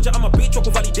bado nangoja ama bitch wa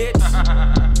kuvalidate.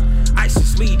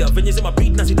 ISIS leader, venye zima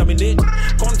beat na zitaminate.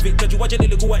 Convict, najuaje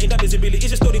nilikuwa inda miezi mbili.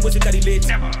 Hizi story mwezi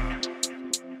karelate.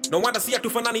 No wonder si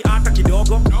hatufanani hata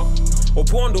kidogo.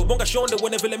 Opondo, bonga shonde,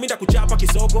 wene vile minda kuchapa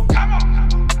kisogo.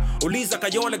 Uliza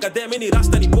kayole gadhe, mini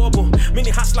rasta ni bobo.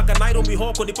 Mini hustler kanairo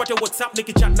mihoko, nipate WhatsApp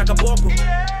nikichat na kaboko.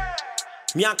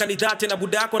 Miaka ni date na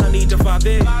budako na niita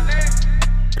fadhe.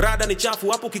 Rada ni chafu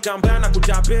hapo kikambaya na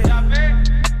kutape.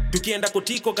 Tukienda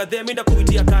kotiko kadhe minda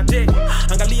kuitia kate.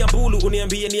 Angalia mbulu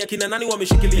uniambie ni akina nani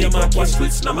wameshikilia maki. Niko kwa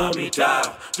streets na mamita,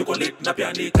 tuko lit na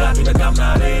pianika, tumekam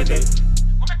na rende.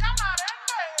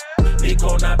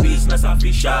 Niko na business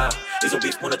afisha, hizo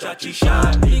beef muna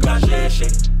chachisha, nikasheshe.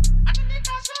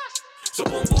 So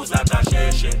punguza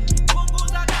kasheshe.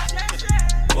 Punguza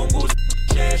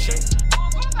kasheshe.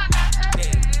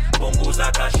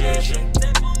 Punguza kasheshe.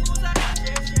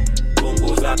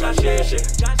 Punguza kasheshe.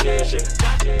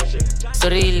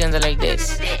 Story ilianza like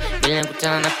this. Bila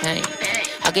nikutana na pain.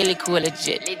 Haka ilikuwa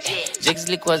legit. Jigs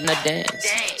ilikuwa zina dance.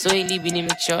 So ilibi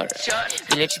nimechora.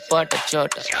 Bila chipata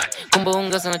chota. Kumbe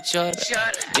unga sana chora.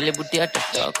 Bila buti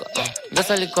atatoka.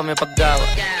 Ngasa alikuwa mepagawa.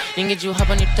 Ningejua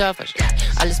hapa ni tafa.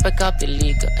 Alispike up the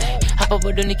liga. Hapa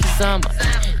bado nikizama.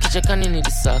 Kichakani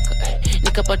nilisaka.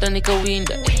 Nikapata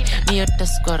nikawinda. Ni hata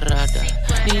sikuwa rada.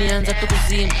 Nilianza tu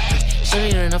kuzima.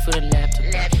 Shari ran off with a laptop.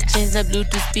 Change the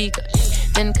Bluetooth speaker.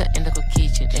 Then kaenda kwa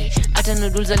kitchen. Hata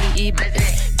noodles aliiba.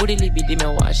 Budi libidi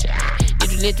mewasha.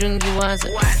 Niduletu ngiwaza.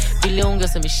 Vile unga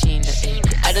sameshinda.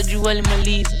 Hata jua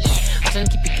limaliza. Hata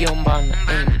nikipigia umbana.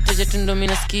 Teja tundo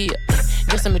minasikia.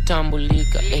 Gasa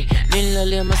metambulika.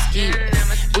 Nilalea masikio.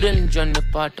 Buda nijua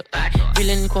nimepata.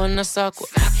 Vile nikuwa nasakwa.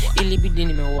 Ilibidi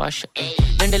nimewasha.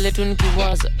 Nendeletu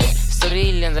nikiwaza. Story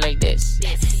ilianza like this.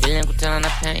 Vile nikutana na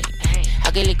pain.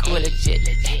 Haka ilikuwa legit.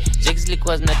 Jigs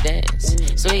ilikuwa zina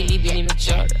dance. So ilibi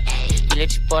nimechora. Vile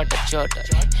chipota chota.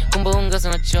 Kumbe unga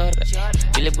sana chora.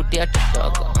 Vile buti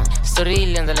atatoka. Story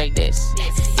ilianza like this.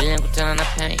 Vile nikutana na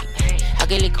pain.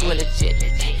 Haka ilikuwa legit.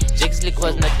 Jigs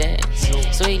ilikuwa zina dance.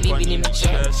 So ilibi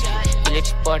nimechora. Vile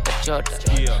chipota chota.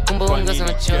 Kumbe unga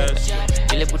sana chora.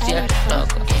 Vile buti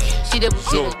atatoka. Shida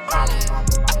buti.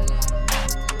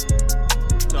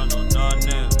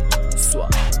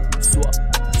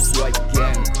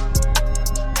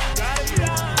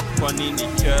 Kwa nini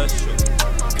kesho?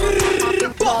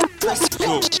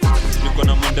 Niko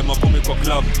na mande makumi kwa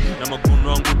club na makuno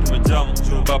wangu tumejam.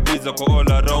 Babiza kwa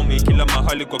all around me, kila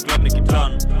mahali kwa club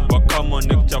nikitano. Wakamo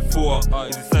nikuchafua,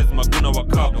 hizi size maguna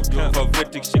wakap.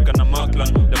 Favetic shika na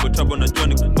maklan, double trouble na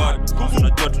Johnny Kumbad.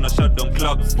 Unajua tuna shutdown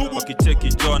clubs, wakicheki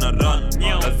Joe na run.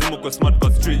 Lazima kwa smart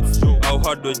kwa streets, au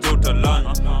hardware Joe talan.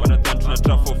 Wanadhan tuna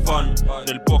trap for fun,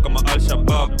 nilipoa kama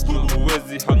Al-Shabaab.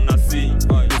 Uwezi hang na si,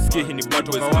 usikihi ni bad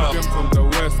ways club. From the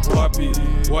west, wapi,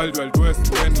 wild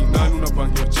west. When nani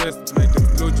unabang your chest, like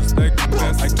explode just like a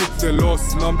mess. I took the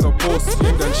loss, numb the boss,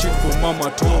 yield and shit for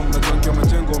mama Tom. Najangia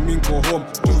majengo minko home,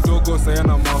 mdogo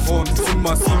sayana mahon.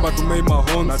 Simba tumei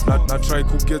mahon. Na try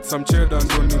to get some cheddar,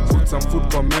 ndo ni put some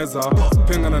food kwa meza.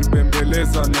 Penga na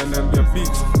nipembeleza, nenembia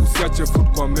bitch, usiache food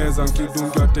kwa meza.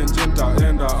 Nkidungia tenjenta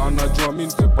enda, anajua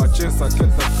mini pepa chesa.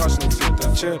 Get the cash na usete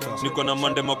cheddar. Niko na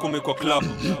mande makumi kwa club,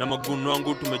 na maguno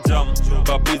wangu tumejam.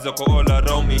 Babiza kwa all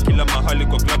around me, kila mahali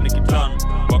kwa club nikitano.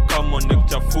 Wakamo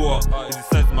nikuchafua, hizi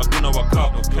size maguna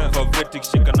wakap. Favetic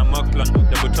shika na maklan,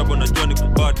 double trouble na Johnny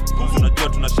Kumbad. Unajua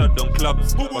tuna shutdown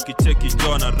clubs, wakicheki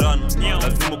Joe na run.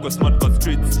 Lazima kwa smart kwa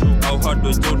streets, au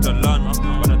hardware Joe talan.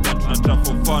 Wanadhan tuna trap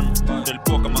for fun,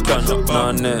 nilipoa kama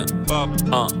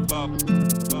Al-Shabaab.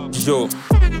 Yo,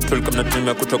 tulikuwa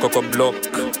mnatumia kutoka kwa block.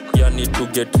 yani to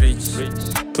get rich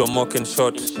to a mocking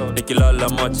shot nikilala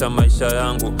mwacha maisha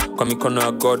yangu kwa mikono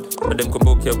ya God ade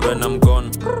mkumbuke when I'm gone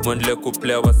mwendele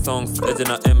kuplay our songs eje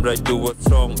na Emrite do what's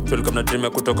wrong tulikuwa na dream ya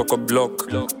kutoka kwa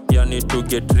block yani to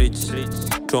get rich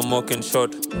to a mocking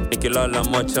shot nikilala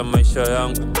mwacha maisha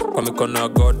yangu kwa mikono ya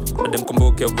God ade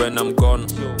mkumbuke when I'm gone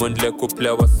mwendele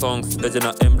kuplay our songs eje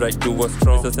na Emrite do what's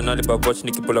wrong sasa nalipa watch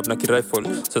nikipull up na kirifle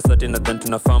society na then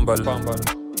tuna fumble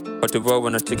watu wao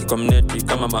wanacheki community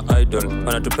kama ma-idol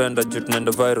wanatupenda juu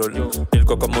tunaenda viral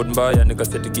nilikuwa kwa mood mbaya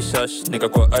nikaseti kishash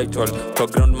nikakuwa idol kwa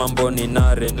ground mambo ni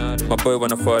nare maboy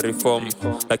wanafaa reform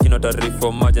lakini wata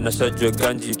reform maja na shajue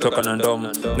ganji toka na ndom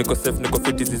niko safe niko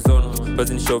fit hizi zone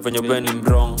bazi nishow venye when I'm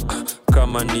wrong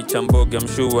kama ni chamboge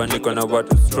mshua niko na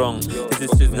watu strong hizi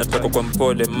streets nataka kwa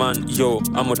mpole man yo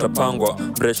ama utapangwa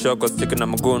breshoko stick na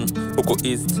mgun huko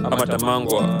east ama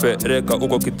tamangwa pereka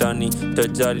huko kitani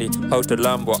tajali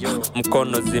hautalambwa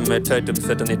mkono zimetight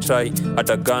mseta ni try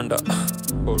hata ganda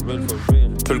for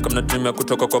real tulikuwa na dream ya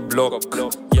kutoka kwa block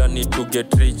yani to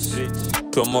get rich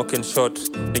to a mocking shot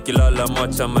nikilala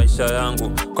mwacha maisha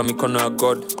yangu kwa mikono ya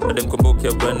God ade mkumbuke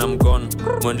when I'm gone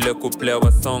mwendele kuplay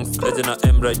our songs eje na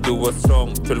Emrite do what's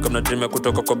wrong tulikuwa na dream ya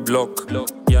kutoka kwa block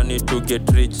yani to get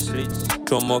rich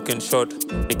to a mocking shot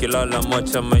nikilala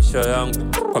mwacha maisha yangu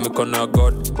kwa mikono ya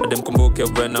God ade mkumbuke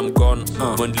when I'm gone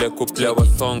mwendele kuplay our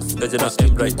songs eje na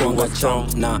Emrite do what's wrong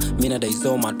na mina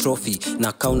daizo my trophy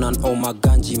na kaunan oh my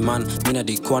ganji man mina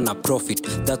daikuwa na profit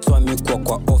that's why mi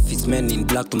kwa office men in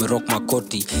black tumerock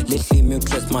makoti lately mi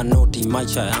utress manoti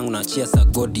maisha yangu na chia sa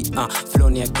godi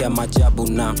flow yake ya majabu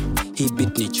na hii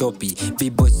beat ni choppy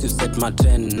b-boy si set my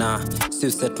trend na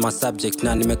si set my subject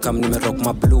na nimerock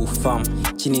my blue farm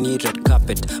chini ni red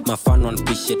carpet mafan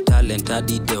appreciate talent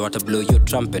hadi they wata blow your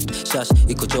trumpet shash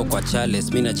iko cho kwa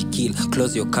Charles mina jikill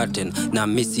close your curtain na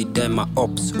missy dema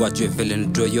ops wajue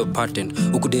villain draw your pattern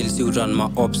ukudeli si run my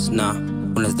ops na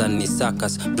unazani ni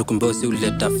sakas dukumbosi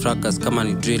uleta fracas kama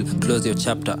ni drill close your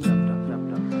chapter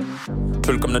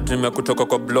tulikuwa na dream ya kutoka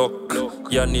kwa block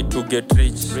yani to get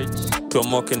rich to a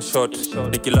mocking shot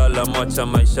nikilala mwacha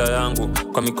maisha yangu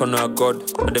kwa mikono ya God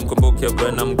ade mkumbuke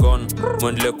when I'm gone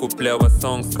mwendele kuplay our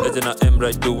songs eje na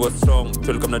Emrite do what's wrong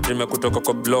tulikuwa na dream ya kutoka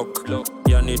kwa block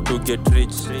yani to get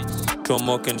rich to a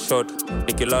mocking shot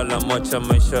nikilala mwacha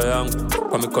maisha yangu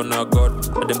kwa mikono ya God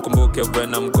ade mkumbuke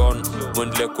when I'm gone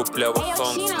mwendele kuplay our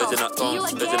songs eje na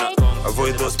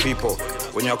avoid those people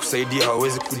wenye wakusaidia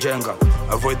hawezi kujenga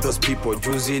avoid those people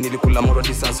juzi nilikula moro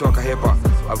distance wakahepa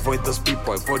avoid those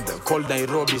people avoid the cold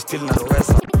Nairobi still na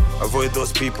Rowesa avoid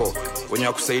those people wenye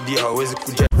wakusaidia hawezi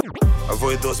kujenga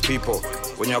avoid those people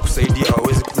wenye wakusaidia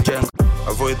hawezi kujenga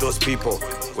avoid those people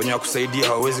wenye wakusaidia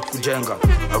hawezi kujenga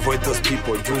avoid those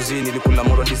people juzi nilikula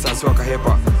moro distance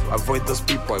wakahepa avoid those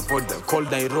people avoid the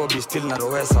cold Nairobi still na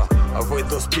Rowesa avoid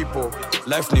those people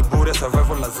life ni bure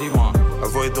survival lazima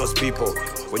avoid those people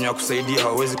wenye wakusaidia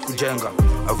hawezi kujenga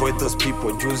avoid those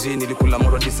people juzi nilikula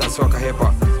moro distance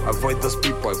wakahepa avoid those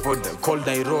people avoid the cold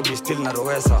Nairobi still na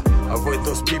Rowesa avoid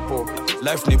those people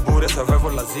life ni bure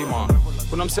survival lazima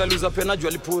kuna msialuza pena juu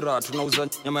alipura tunauza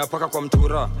nyama ya paka kwa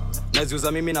mtura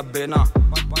naziuza mimi na bena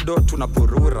do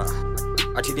tunapurura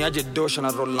ati niaje dosh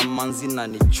na roll na manzi na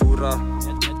nichura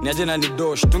niaje na ni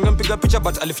dosh tungempiga picha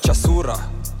but alificha sura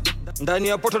ndani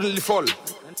ya poto nilifall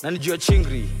na nijua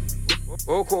chingri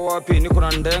uko wapi niko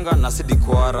na ndenga na sidi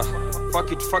kwara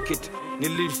fuck it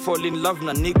nilifall in love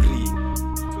na nigri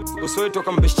usoi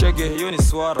toka mbeshege hiyo ni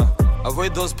swara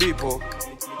avoid those people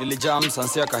nilijam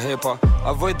sansia kahepa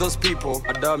avoid those people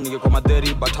adam ningekuwa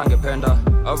madheri but hangependa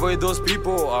avoid those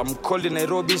people I'm cold in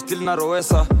Nairobi still na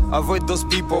Rowesa avoid those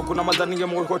people kuna madhani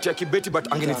ningemwokoti ya kibeti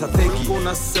but angenitatheki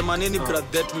kuna sema nini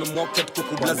brother tumemwoket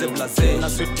kukublaze blaze na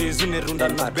sweeties ni runda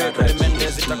na beka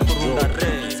remendezi takurunda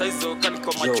re saizo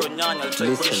kaniko macho nyanya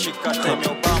tutakunishika time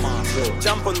Obama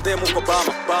jump on them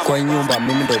Obama kwa nyumba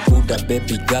mimi ndo buda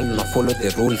baby girl na follow the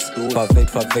rules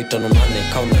perfect on money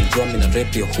count and drum in a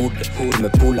rap your hood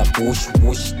pull up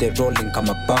push the rolling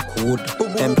kama backwood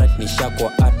Emrite ni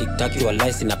shako addict akiwa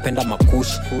lice napenda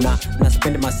makush na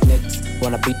spend my snakes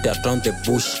wanna beat around the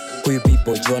bush huyu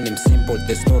people John him simple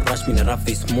there's no rush me na rough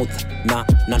is smooth na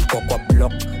kwa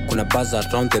block kuna buzz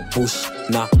around the bush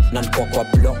na kwa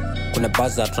block kuna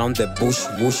buzz around the bush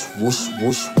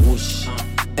whoosh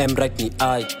Emrite ni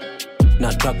I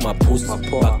na track my puss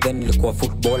back then nilikuwa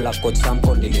footballer coach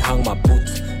Samko nilihang my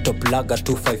boots top laga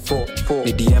 254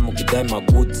 ni DM ukidai my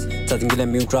goods saa zingine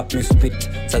mi rap mi spit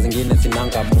saa zingine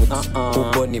sinanga moods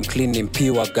ubo ni clean ni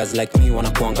mpiwa guys like me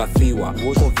wanakuanga fiwa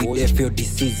covid FO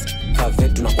disease kave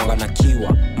tunakuanga na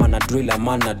kiwa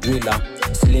mana driller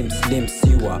slim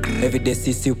siwa everyday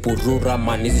sisi upurura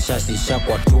man hizi shasisha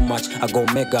kwa too much I go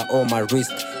mega on my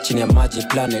wrist chini ya maji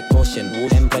planet ocean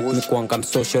embright ni kuanga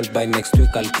social by next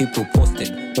week I'll keep you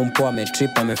posted umpo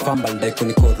ametrip amefumble ndai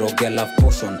kunikorogea love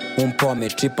potion umpo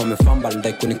ametrip amefumble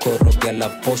ndai kunikorogea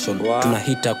love potion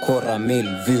tunahita kora mil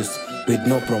views with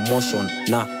no promotion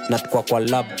na natukwa kwa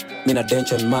lab mina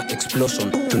dension ma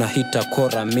explosion tunahita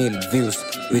kora mil views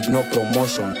with no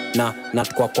promotion na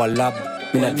natukwa kwa lab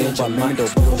mina denja mando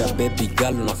buda baby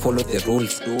girl una follow the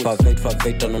rules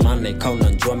favate anonana ikaw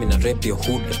unanjua mina rap your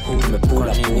hood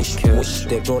tumepula push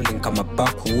the rolling kama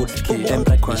backwood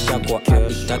embright nishakwa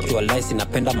addict actualize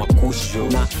inapenda makush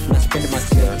na spend my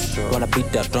skills wanna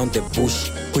beat around the bush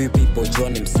who you people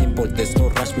join him simple there's no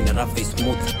rush mina rap is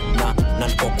smooth na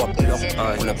nkokwa block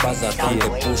kuna buzz around the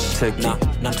bush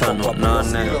na nkokwa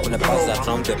block kuna buzz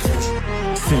around the bush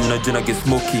Sina jina get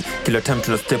smoky kila time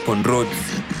tuna step on roads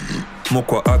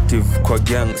Moko active kwa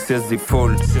gang says the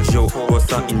fall Yo,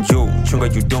 what's up in yo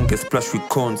Chunga you don't get splash with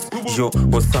cons Yo,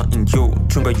 what's up in yo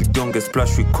Chunga you don't get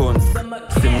splash with cons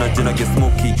Simna jina get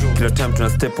smoky kila time tuna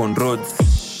step on roads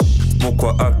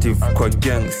Moko active kwa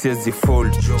gang says the fall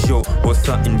Yo, what's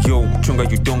up in yo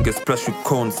Chunga you don't get splash with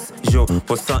cons Yo,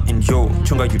 what's up in yo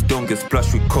Chunga you don't get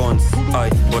splash with cons Aye,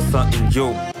 what's up in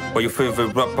yo Why your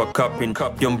favorite rapper capping?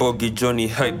 Young Boggy, Johnny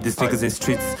Hype, these niggas in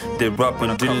streets they rap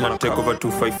and drill and take over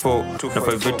 254 na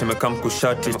 58 tumekam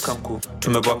kushat it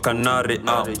tumewaka nare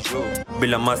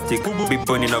bila mastic big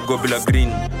boy na go bila green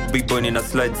big boy na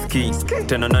slide ski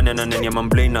tena nani anania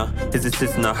mamblena hizi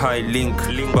sis na high link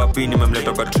babi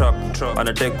nimemleta kwa trap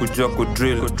anadai kujua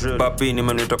kudrill babi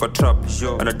nimemleta kwa trap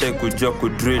anadai kujua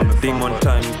kudrill demon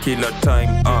time killer time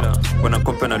wana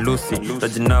kompe na Lucy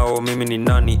tajinao mimi ni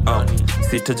nani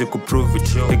sitaji kuprove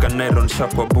it piga nairon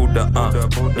shakwa buda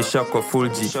nishakwa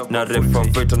fulji na refa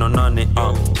veto na nane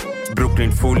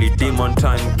Brooklyn fully demon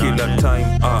time killer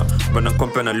time bana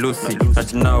kompe na Lucy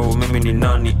tajinao mimi ni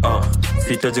nani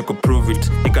sitaji kuprove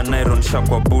it piga nairon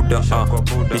shakwa buda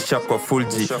nishakwa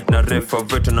fulji na refa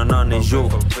veto na nane yo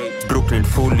Brooklyn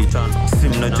fully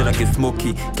Simna jana get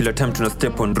smoky kila time tuna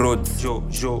step on roads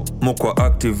Moko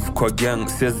active kwa gang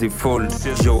says the fall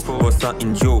Yo, what's up in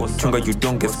yo Chunga you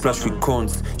don't get splash with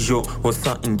cons Yo, what's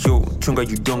up in yo Chunga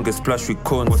you don't get splash with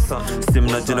cons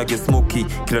Simna jana get smoky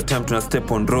kila time tuna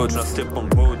step on roads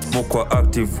Moko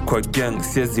active kwa gang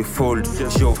says the fall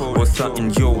Yo, what's up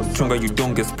in yo Chunga you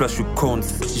don't get splash with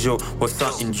cons Yo, what's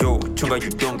up in yo Chunga you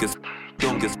don't get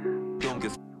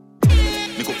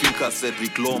Niko filka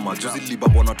Cedric Loma Juzi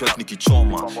libambwa na 12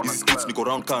 nikichoma Hizi skits niko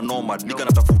round ka nomad Nika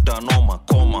natafuta noma,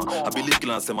 koma Abiliki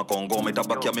kila nasema kongoma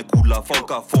Itabaki amekula,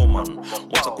 falka foreman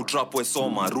Wacha kutrap we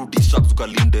soma Rudi sharks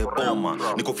ukalinde boma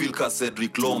Niko filka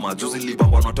Cedric Loma Juzi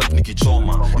libambwa na 12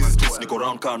 nikichoma Hizi skits niko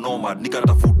round ka nomad Nika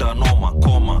natafuta noma,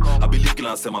 koma Abiliki kila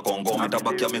nasema kongoma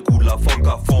Itabaki amekula,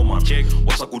 falka foreman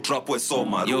Wacha kutrap we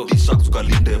soma Rudi sharks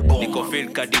ukalinde boma Niko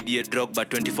filka Didier Drogba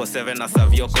 24/7 na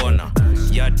Savio Kona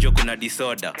Yard jo kuna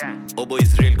disorder Obo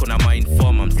Israel kuna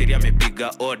ma-informer Msiri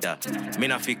amepiga order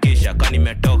Mina fikisha kani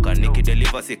metoka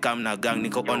Nikideliver si kam na gang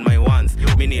Niko on my ones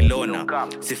Mini lona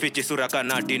Sifichi sura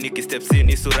kanati Niki steps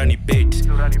in sura ni bait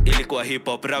Ilikuwa hip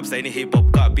hop rap Saini hip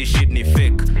hop copy shit ni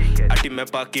fake Ati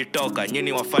mepa kitoka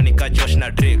Nyini wafani ka Josh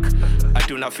na Drake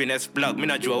Ati una finesse plug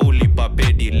Mina jua ulipa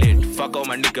pedi late Faka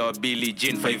oma nigga wa Billie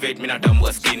Jean 5'8 mina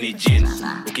tambua skinny jean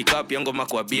Ukikapi yango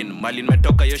makwa bin Mali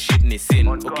nimetoka yo shit ni sin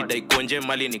Ukidai konje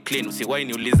mali ni clean Usiwai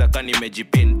niuliza kani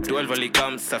mejipin 12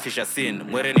 alikam safisha sin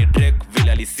Mwere ni Drake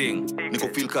vile alising Niko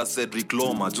filka Cedric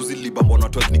Loma Juzi libambwa na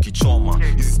 12 nikichoma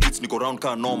Hizi skits niko round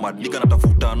ka nomad Nika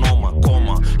natafuta noma,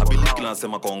 koma Abiliki kila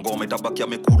nasema kongoma Itabaki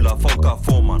amekula, falka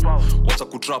foreman Wacha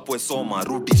kutrap we soma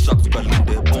Rudi sharks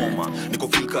ukalinde boma Niko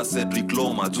filka Cedric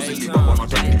Loma Juzi libambwa na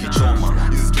 12 nikichoma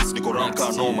Hizi skits niko round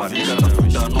ka nomad Nika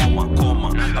natafuta noma, koma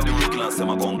Abiliki kila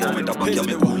nasema kongoma Itabaki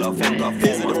amekula, falka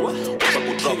foreman Wacha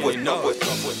kutrap we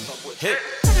Hey,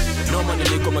 no money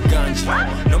niko maganji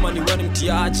No money wani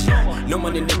mtiaji No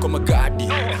money niko magadi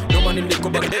No money niko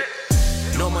bagade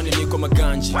No money niko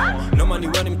maganji No money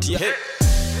wani mtiaji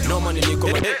No money niko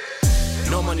magade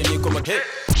No money niko magade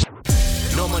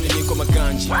No money niko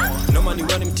maganji No money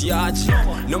wani mtiaji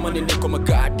No money niko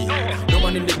magadi No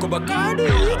money niko bagadi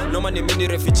No money mini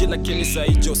refugee lakini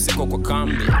saijo siko kwa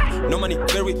kambi No money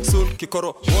very soon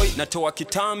kikoro boy natoa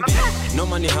kitambi No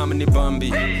money hamni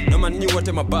bambi No money ni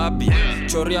wote mababi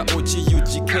Choria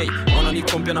OG-UGK Wana ni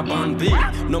kompia na bambi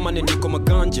No money niko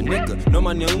maganji nigga No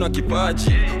money hauna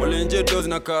kipaji Walenje dozi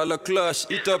na kala clash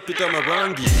Ita pita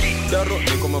mabangi Daro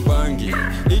niko mabangi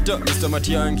Ita Mr.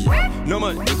 Matiangi No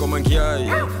money niko mangiai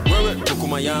wewe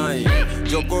tukumayai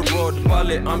Joko Road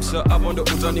pale Amsha hapo ndo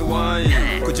utani wai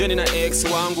kujeni na ex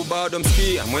wangu bado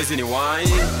msikia mwezi ni wai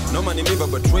noma ni mi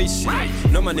baba Tracy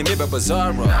noma ni mi baba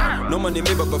Zara noma ni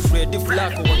mi baba Freddy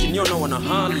Flacco wakiniona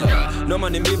wanahala noma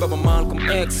ni mi baba Malcolm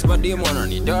X badimu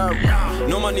wananidara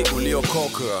noma ni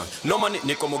uliokoka noma ni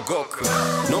niko mogoka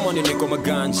noma ni niko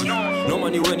maganji noma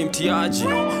ni weni mtiaji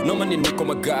noma ni niko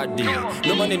magadi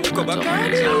noma ni niko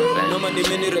bakadi noma ni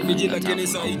mini refugee lakini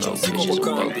saa hicho siko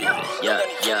kwa kambi.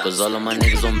 Yeah, cause all of my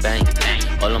niggas on bang,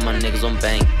 all of my niggas on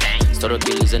bang. Start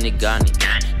Achilles and Nigani,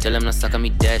 tell them to suck me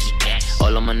dash.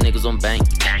 All of my niggas on bang,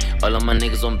 all of my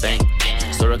niggas on bang.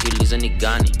 Start Achilles and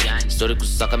Nigani, start to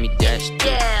suck me dash.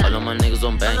 All of my niggas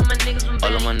on bang,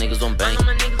 all of my niggas on bang,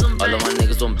 all of my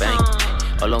niggas on bang,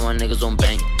 all of my niggas on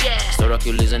bang. Start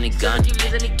Achilles and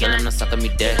Nigani, tell them to suck me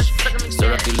dash.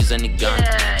 Start Achilles and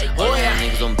Nigani, all of my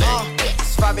niggas on bang.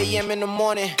 It's 5 a.m. in the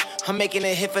morning. I'm making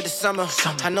a hit for the summer.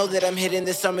 I know that I'm hitting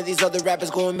this summer. These other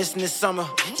rappers going missing this summer.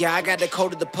 Yeah, I got the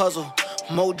code of the puzzle.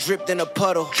 More drip than a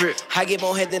puddle. I get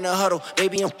more head than a huddle.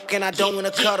 Baby, I'm f***ing, I don't wanna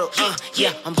cuddle.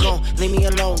 Yeah, I'm gone. Leave me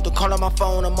alone. Don't call on my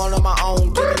phone. I'm all on my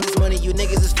own. Getting this money, you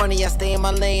niggas is funny. I stay in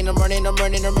my lane. I'm running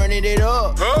it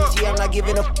up. Yeah, I'm not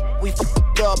giving a f***. We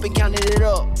f***ed up and counted it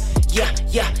up. Yeah.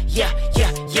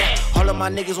 All of my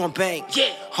niggas want bank.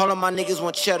 All of my niggas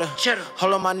want cheddar.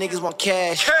 All of my niggas want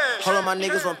cash. All of my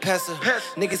niggas want pesa.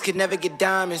 Niggas can never get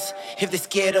diamonds if they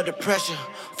scared of the pressure.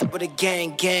 Fuck with a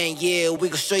gang, yeah, we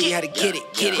gon' show you how to get it.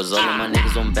 Cause all of my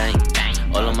niggas on bang,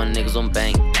 all of my niggas on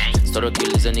bang. Start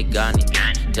Achilles and Nigani,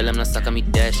 tell them to suck me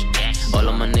dash. All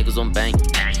of my niggas on bang,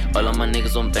 all of my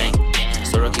niggas on bang.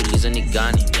 Start Achilles and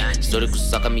Nigani, start to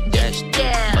suck me dash.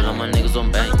 All of my niggas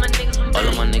on bang, all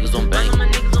of my niggas on bang,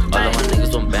 all of my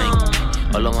niggas on bang,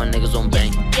 all of my niggas on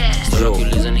bang. Start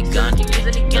Achilles and Nigani,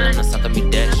 tell them to suck me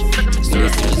dash. Start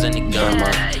Achilles and Nigani, all of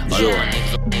my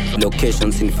niggas on bang.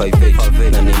 Locations in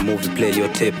 5-8 na ni movie play your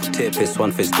tape phase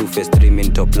 1 phase 2 phase 3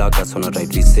 min top laggers on a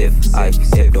ride we safe I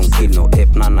ape don't kill no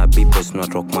ape nana b-boys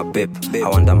not rock my babe I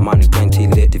want the money plenty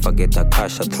late if I get the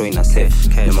cash I throw in a safe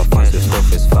then my fans will stop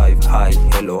phase 5 high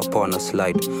hello upon a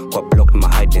slide kwa block my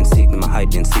hide and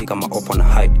seek I'm up on a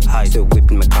hide so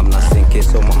whip me come na sink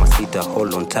so mama sita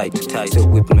hold on tight so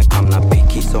whip me come na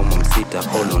biki so mama sita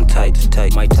hold on tight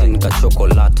my tin ka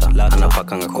chocolate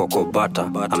anapakanga cocoa butter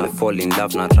I'm fall in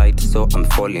love na right so I'm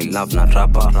falling in love na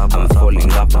rapper I'm falling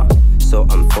rapper so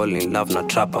I'm falling in love na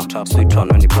trapper sweet on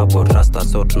when the bubble rasta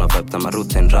so tuna vibe na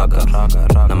roots and raga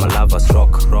na malavas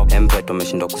rock embet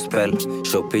wameshinda kuspell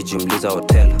show page mliza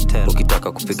hotel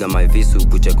ukitaka kupiga my visu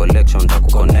buje collection ta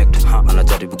kuconnect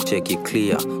anajaribu kucheki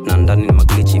clear na ndani ni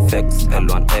maglitch effects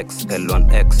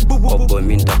L1X oh boy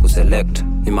mimi nitakuselect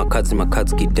ni makazi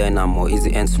ki dynamo easy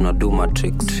ends una do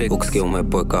matrix ukisikia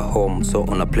umeboeka home so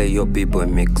una play your b-boy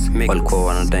mix walikuwa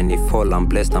wanadai fall I'm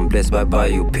blessed bye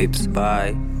you peeps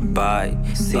bye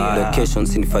see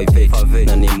locations in 5-8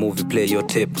 na ni movie play your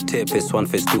tape phase 1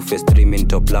 phase 2 phase 3 min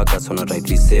top laggers on a ride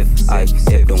we safe I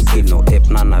ape don't kill no ape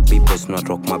nana b-boys not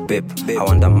rock my babe I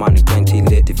want the money plenty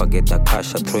late if I get the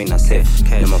cash I throw in a safe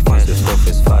then my fans will stop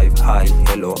phase 5 high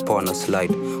hello upon a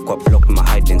slide kwa block my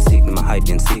hide and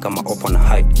seek I'm up on a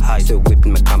hide so whip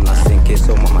me come na sink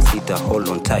so mama sita hold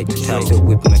on tight so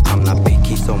whip me come na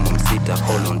biki so mama sita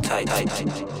hold on tight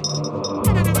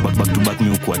back to back mi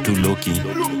ukuwa too low-key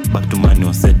back to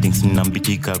manual settings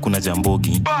ninambitika kuna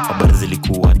jambogi habari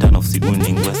zilikuwa turn off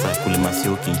siuni ngwesa kule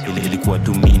masioki ilikuwa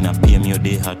tu mimi na pia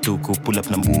miode hatuku pull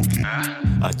up na mbuki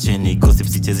acheni gossip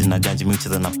sichezi na ganji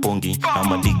miucheza na pongi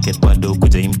ama dicket bado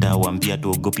kuja imta waambia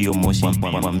tuogopi yo moshi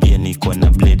waambie niko na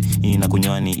blade hii na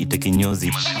kunywani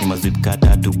itekinyozi ni mazwip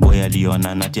kata tu boy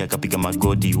aliona nati akapiga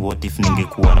magodi what if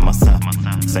ningekuwa na masaa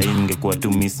sasa ningekuwa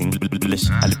tu missing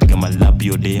alipiga malap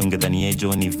yode ungedhani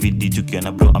ejo ni vidi jukiwa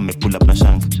na bro amepull up na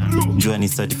shank njua ni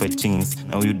certified chings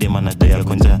na huyu dema na daya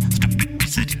konja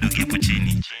seti dogi hapo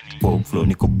chini wow flow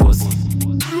niko boss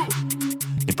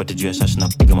nipate juu ya shash na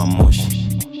piga mamoshi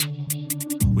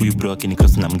huyu bro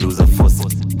akinikross na mgeuza force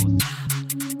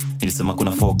nilisema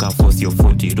kuna 4K force yo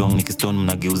 40 wrong nikistone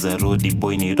mnageuza road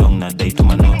boy ni wrong na dai tu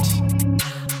manoti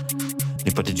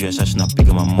nipate juu ya shash na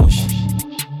piga mamoshi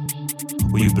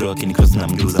huyu bro akinikross na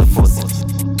mgeuza force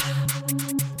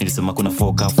nilisema kuna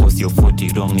 4K force yo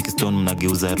 40 wrong nikistone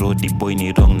mnageuza road boy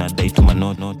ni wrong na dai tu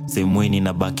manoti same way ni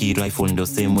baki rifle ndo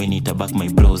same way ni tabak my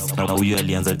bros na huyu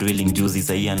alianza drilling juzi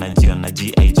sahi anajiona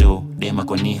G.I. Joe dema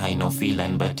kwa ni haina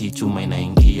feeling but chuma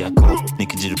inaingia ko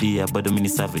nikijirudia bado mini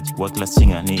savage work class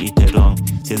chinga ni ite wrong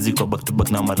siwezi kwa back to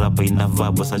back na marapa ina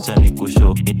vabo sacha ni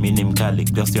kushow mimi mkali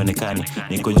graphs ionekani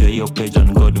niko juu hiyo page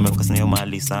on god umefocus na hiyo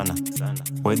mahali sana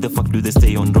why the fuck do they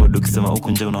stay on road ukisema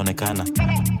huko nje unaonekana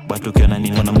but ukiona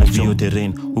nini wana move your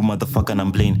terrain who motherfucker na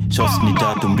blame shots ni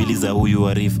tatu mbili za huyu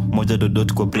arif moja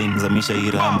dot kwa brain zamisha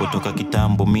irambo toka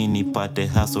kitambo mini pate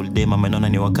hustle dema menona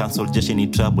ni wa cancel jeshi ni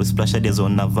trouble splash ideas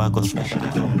on navako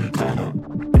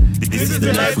This is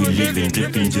the life we live in,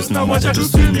 dripping juice na wacha tu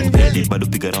swimming Pedi bado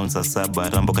piga round saa 7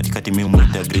 rambo katikati mimi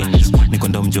mwita greens niko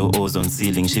ndo mjo ozone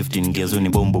ceiling shifting gears ni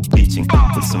bombo bleaching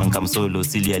kulisema kama solo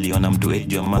sili aliona mtu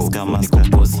ejo ya maska niko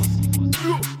boss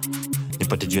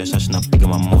nipate juu ya shash na piga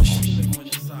mamoshi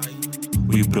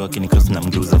huyu bro akini cross na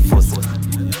mgeuza force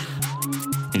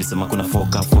nilisema kuna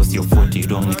foka force yo 40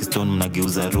 wrong nikistone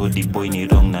mnageuza road boy ni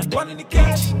wrong na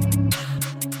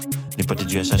nipate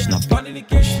juu ya shash na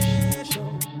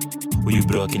huyu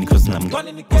bro akini cross na mgeuza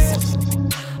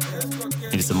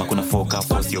nilisema kuna foka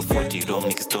force yo 40 wrong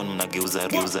nikistone mnageuza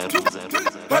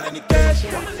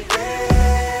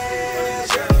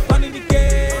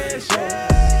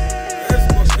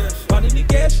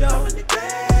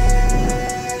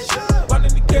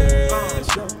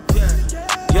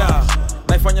yeah,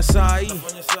 naifanya sai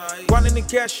kwani ni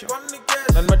kesho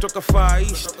na nimetoka far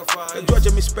east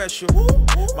najua mi special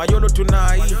mayolo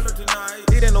tunai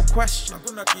it ain't no question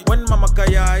when mama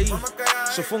kayai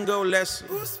so funga ulesi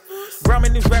brahmi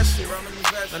ni vessel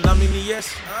na nami ni yes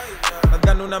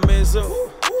nadhani una mezo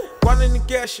kwani ni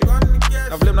kesho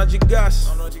na vile mnajigasi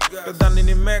nadhani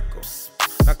ni meko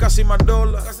na kasi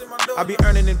madola I be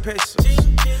earning in pesos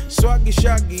swagi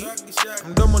shagi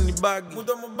mdomo ni bagi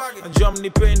najua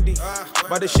mnipendi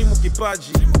badeshimu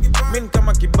kipaji mini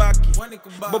kama kibaki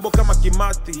bobo kama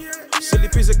kimati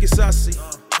silipize kisasi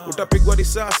utapigwa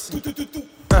risasi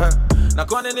na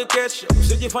kwani ni kesho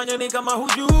usijifanye ni kama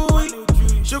hujui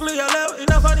shughuli ya leo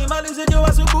inafani malize jo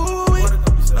asubuhi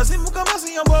na simu kama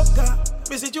siyamboka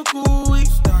misichukui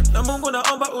na Mungu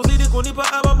naomba uzidi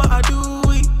kunipa ama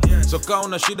maadui so kaa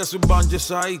una shida subanje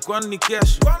sahi kwani ni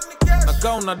kesho na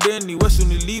kaa una deni wesu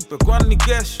nilipe kwani ni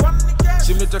kesho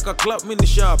simnitaka club mi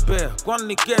nishapea kwani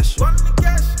ni kesho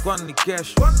kwani ni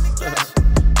kesho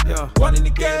kwani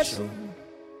ni kesho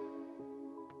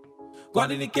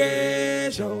kwani ni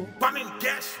kesho kwani ni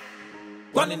kesho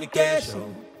kwani ni kesho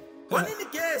kwani ni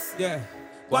kesho yeah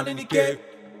kwani ni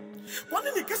kesho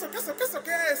kwani ni kesho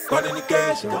kwani ni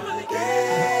kesho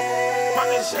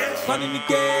kwani ni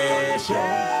kesho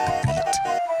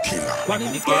kwani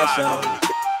ni kesho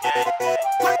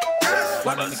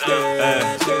kwani ni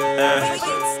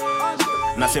kesho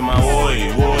nasema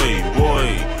woi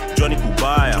Johnny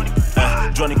Kubaya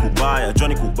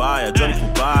Johnny Kubaya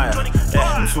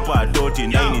msupa adoti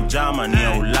ndani jama ni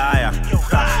ya Ulaya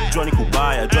Johnny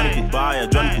Kubaya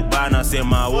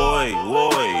nasema woi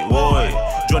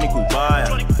Johnny Kubaya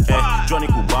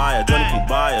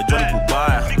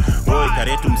woi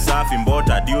karetu msafi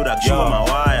mbota diura kishua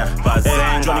mawaya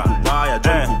Johnny Kubaya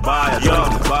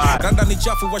Randa ni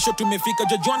chafu washo tumefika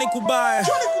Johnny Kubaya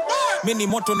mini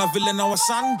moto na vile na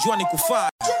wasan Johnny kufaya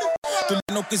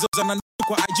tulino kizoza na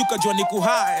kwa ajuka Johnny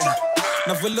kuhaya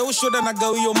na vile ushoda na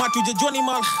gawio matu Johnny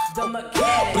mal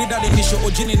Brida linisho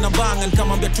ojini na banga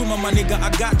kama mbia tuma maniga I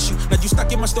got you na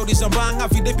justaki ma stories za banga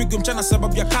vide pigu mchana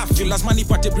sababu ya kafyu lazima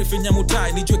nipate briefing ya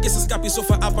mutai nijue kesa skapi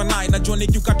sofa hapa nai na Johnny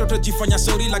kukatoto jifanya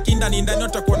sorry lakini ndani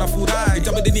utakuwa na furaha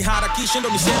itabidi ni harakisha ndo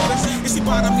niseme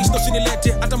isipara misto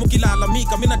sinilete hata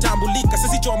mkilalamika mimi natambulika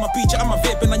sisi choma picha ama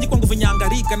vepe na nyikwangu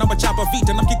vinyangarika na wachapa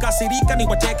vita na mkikasirika ni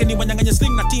wateke ni wanyanganye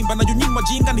sling na timba na junyima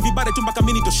jinga ni vibare tu mpaka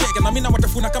mimi tosheke na mimi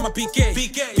watafuna kama PK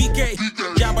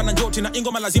Jamba na njoti na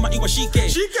ingoma lazima iwa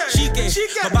shike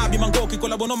Mababi mangoki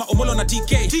kolabonoma omolo na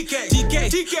TK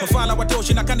Mafala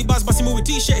watoshi na kanibas basi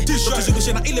muitishe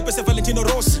Tukizungushe na ile pesa Valentino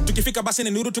Ross Tukifika basi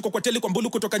ni nuru tuko kwa teli kwa mbulu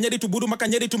kutoka Nyeri tuburu maka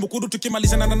Nyeri tumukuru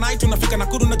tukimalizana na night tunafika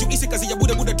Nakuru na juisi kazi ya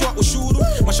bude toa ushuru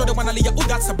Mashode wanalia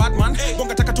that's a bad man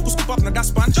Bonga taka tukuscoop up na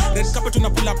dustpan Red carpet tuna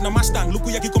pull up na Mustang Luku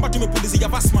ya kikomba tumepulizia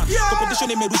Vassman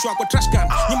Competition imerushwa kwa trash can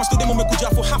Nyuma studio mmekuja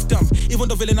for half time Even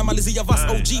though vile na malizia Vass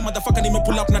OG motherfucker nime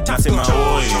pull up na tap nasema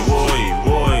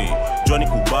woi Johnny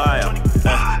Kubaya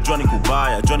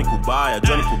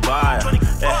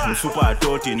msupa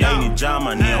atoti ndani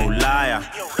jama ni ya Ulaya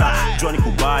Johnny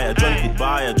Kubaya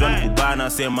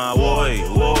nasema woi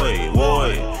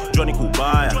Johnny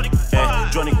Kubaya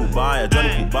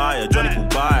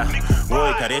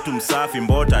woi karetu msafi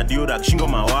mbota diura kishingo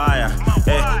mawaya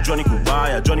Johnny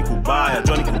Kubaya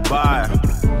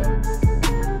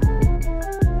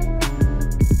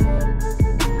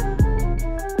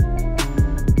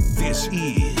This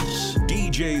is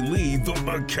DJ Lee the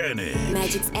Mechanic.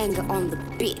 Magic's anger on the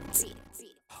beat.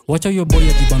 Wacha yo boy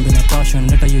ajibambe na passion,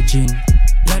 leta yo jean.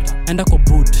 Enda kwa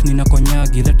boot, nina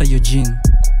konyagi, leta yo jean.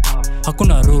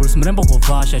 Hakuna rules, mrembo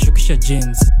kuvasha, shukisha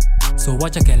jeans. So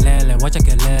wacha kelele, wacha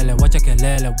kelele, wacha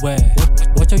kelele, we.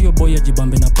 Wacha yo boy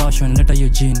ajibambe na passion, leta yo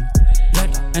jean.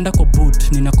 Enda kwa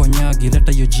boot, nina konyagi,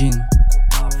 leta yo jean.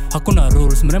 Hakuna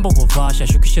rules, mrembo kuvasha,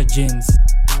 shukisha jeans.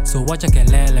 So wacha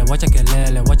kelele, wacha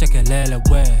kelele, wacha kelele,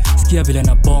 we. Sikia vile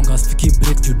na bonga, sifiki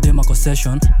break judema kwa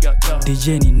session. DJ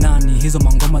ni nani, hizo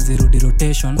mangoma zirudi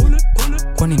rotation.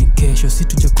 Kwani ni kesho, si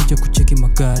tuje kuja kucheki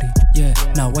magari.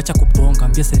 Yeah, na wacha kubonga,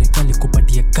 mbia serikali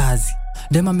kupatia kazi.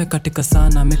 Dema mekatika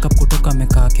sana, makeup kutoka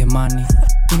meka kemani.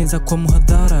 Ineza kwa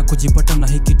muhadhara, kujipata na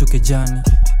hiki tukejani.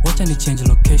 Wacha ni change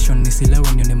location,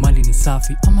 nisilewe nione mali ni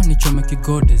safi. Ama nichome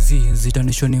kigode,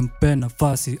 zitanisho ni mpe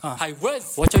nafasi.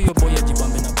 Wacha yo boy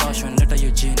ajibambe na passion, leta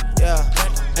yo jean.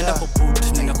 Enda kwa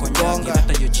boot, nina konyagi,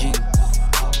 leta yo jean.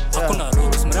 Hakuna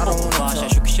rules, mrembo kuvasha,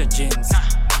 shukisha jeans.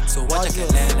 So wacha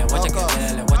kelele, wacha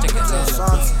kelele, wacha kelele.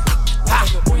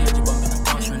 Wacha yo boy ajibambe na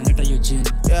passion, leta yo jean.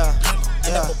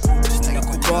 Enda kwa boot, nina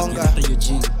konyagi, leta yo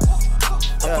jean.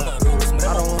 Hakuna rules,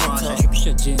 mrembo kuvasha,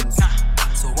 shukisha jeans.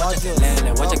 So wacha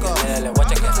kelele, wacha kelele,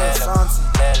 wacha kelele.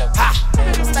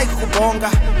 Stay kubonga,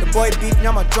 the boy beef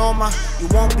nyama choma. You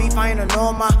won't beef, I ain't a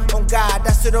norma. On God,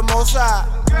 that's to the most high.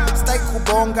 Stay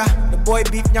kubonga, the boy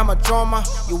beef nyama choma.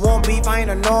 You won't beef, I ain't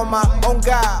a norma. On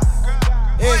God.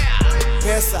 Hey,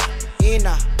 pesa,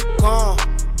 ina, kon,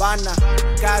 bana,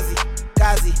 kazi,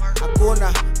 kazi,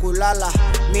 hakuna, kulala,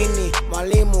 mini,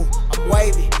 mwalimu. I'm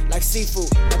wavy, like seafood.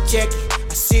 I check it,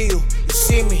 I see you, you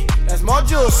see me. There's more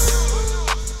juice.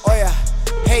 Oh yeah,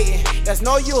 hating, that's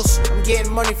no use. I'm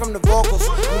getting money from the vocals,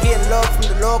 I'm getting love from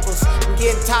the locals, I'm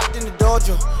getting topped in the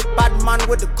dojo. Bad man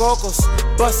with the goggles,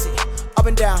 bust it, up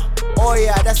and down. Oh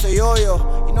yeah, that's a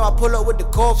yo-yo. You know I pull up with the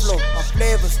cold flow, my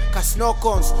flavors, got snow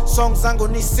cones. Songs I'm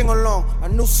gonna need sing along. My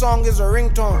new song is a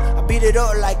ringtone. I beat it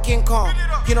up like King Kong.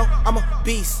 You know I'm a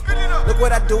beast. Look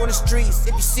what I do in the streets.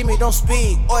 If you see me, don't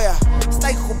speak. Oh yeah,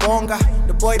 stay kubonga.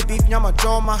 The boy beef nyama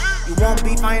choma. You won't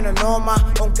beef, I ain't a norma.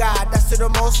 Oh God, that's to the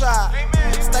most high.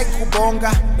 Stay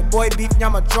kubonga. The boy beef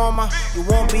nyama choma. You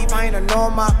won't beef, I ain't a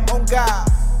norma. Oh God.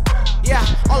 Yeah,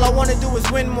 all I wanna do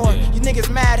is win more. You niggas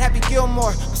mad, Happy Gilmore.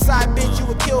 A side bitch you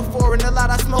would kill for, and a lot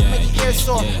I smoke make your ear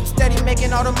sore. Steady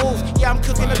making all the moves, yeah, I'm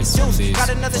cooking up the juice. Got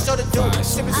another show to do,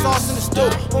 sipping sauce in the stew.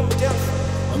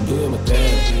 I'm doing my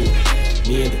thing, ooh.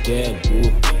 Me and the gang, ooh.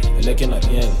 You're looking at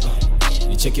gang,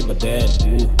 you checking my dad,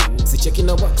 ooh. See checking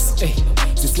the wax, eh.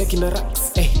 See slicking the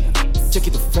racks, eh.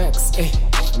 Checking the facts, eh.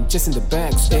 I'm chasing the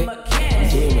bags, eh. I'm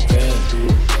doing my thing,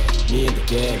 ooh. Me and the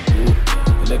gang, ooh.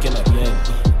 You're looking at gang,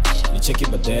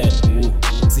 checking my dad, ooh.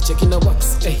 See checking the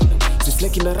wax, eh. See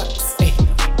slicking the racks, eh.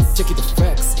 Checking the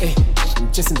facts, eh.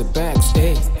 I'm chasing the bags,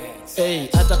 eh. Hey,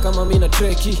 hata kama mina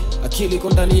treki, akili iko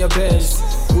ndani ya Benz.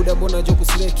 Buda bona joku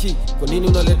sleki, kwa nini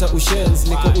unaleta ushenzi?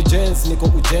 Niko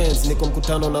ujenzi, niko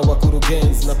mkutano na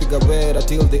wakurugenzi. Napiga wera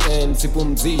till the end,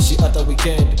 sipumzishi hata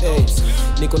weekend. Hey,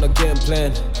 niko na game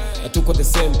plan, hatuko the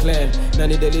same clan. Na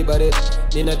ni deliberate,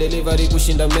 nina delivery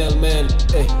kushinda mailman.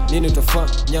 Hey, nini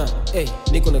utafanya? Hey,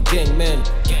 niko na gang man.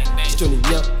 Choni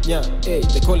nya, hey,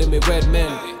 they calling me red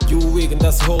man. You weak and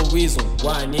that's the whole reason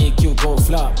why I need you gon'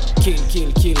 flop.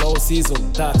 Kill all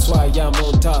season, that's why I'm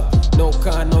on top. No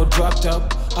car, no drop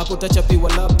top. Hapo tachapiwa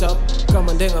laptop.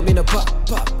 Kama ndenga mina pop.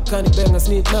 Kani benga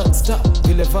sneak non-stop.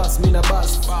 Vile fast mina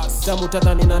bass. Tamu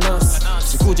tatani na nas.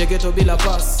 Sikuje ghetto bila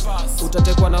pass.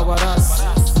 Utatekwa na waras.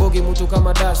 Bogi mtu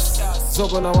kama das.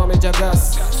 Zogo na wameja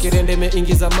gas. Kirende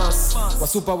meingiza mas.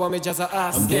 Wasupa wamejaza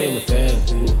ass. I'm doing my thing,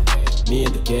 ooh. Me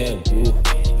and the gang, ooh.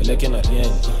 You're looking at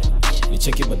gang, you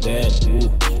checking my dad,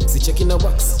 ooh. See checking the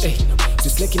wax, eh. See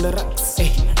slicking the racks, eh.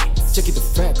 Checking the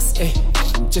facts, eh.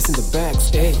 I'm chasing the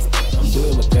bags, eh. I'm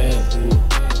doing my thing,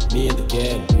 ooh. Me and the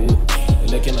gang, ooh.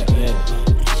 You're looking at gang,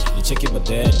 you checking my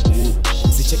dad, ooh.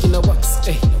 See checking the wax,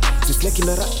 eh. See slicking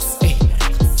the racks, eh.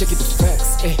 Checking the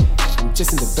facts, eh. I'm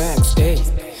chasing the bags, eh.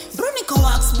 Bro niko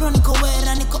wax, bro niko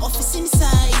wera, niko office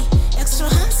inside. Extra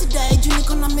hands die, juu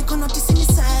niko na mikono tisini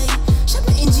sai.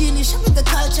 Shape injili, shape the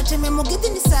culture, teme mogedi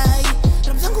ni sai.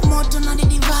 Rap zangu moto na di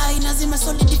divai, na zime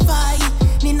solidify.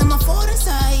 Nina mafore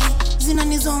sai, zina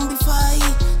ni zombify.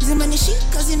 Zime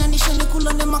nishika, zina nishone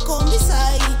kulone makombi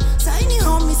sai. Sai ni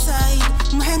homicide,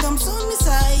 mhenga msomi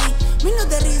sai. Me know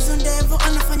the reason devil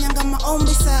anafanyanga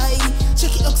maombi sai.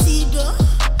 Cheki oxido,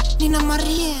 nina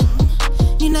marien.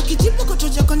 Nina kijipu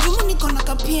kutoja konjumu niko na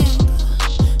kapienga.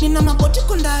 Nina maboti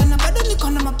kundae na bado niko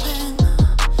na mapenga.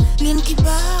 Lean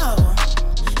kibao.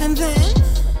 And then,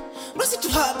 what's it to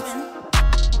happen?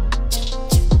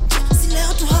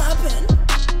 Sileo to happen.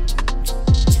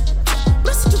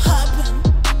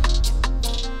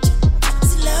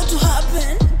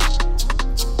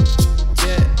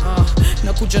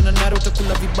 kinara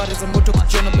utakula vibari za moto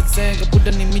kuchona bazenga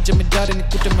buda ni mija midari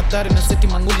nikute madhari na seti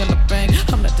mangunga na bang.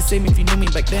 I'm not the same if you knew me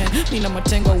back then. Mina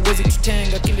matenga uwezi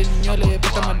tutenga kile ninyole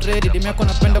pata madredi demi yako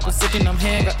napenda kuseti na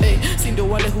mhenga si ndio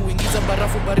wale huingiza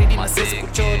barafu baridi na sisi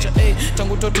kuchocha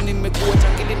tangu toto nimekuwa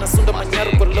jangili na sunda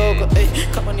manyaru kwa logo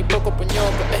kama ni poko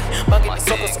ponyoka bangi ni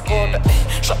soko sokoda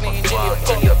shop me injili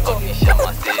ya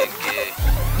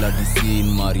Bloody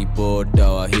scene maripota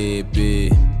wa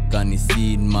hepe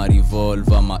Kanisin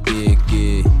marivolva ma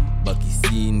AK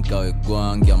Bakisin kawe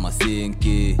gwangi ama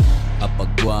senke Apa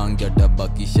gwangi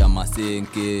atabakisha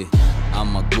masenke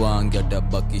Ama gwangi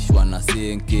atabakishwa na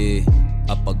senke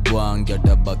Apa gwangi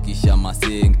atabakisha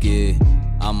masenke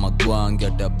Ama gwangi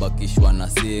atabakishwa na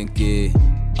senke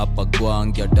Apa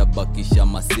gwangi atabakisha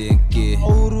masenke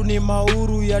Mauru ni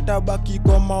mauru yatabaki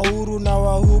kwa mauru na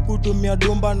wahuku tumia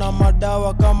dumba na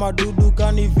madawa kama dudu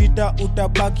kani vita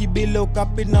utabaki bila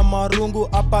ukapi na marungu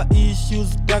hapa issues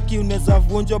taki uneza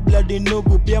vunjwa bloody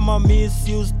nugu pia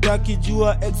misuse taki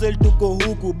jua excel tuko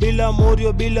huku bila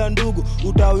morio bila ndugu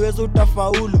utaweza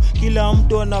utafaulu kila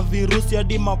mtu ana virusi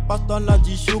hadi mapasta na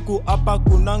jishuku hapa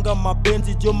kunanga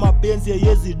mapenzi jo mapenzi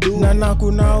yezi du na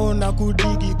kunao na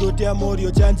kudigi gotea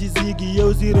morio chanji zigi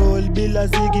yeuzi roll bila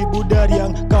zigi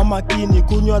budariang kama kini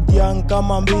kunywa dhiang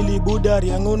kama mbili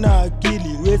budariang una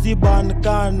akili wezi ban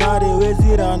kanare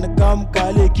wezi ran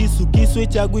kamkale kisu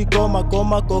chagui koma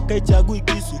koke chagui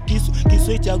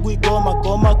kisu chagui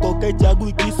koma koke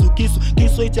chagui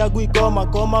kisu chagui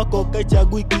koma koke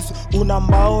chagui kisu una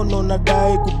maono na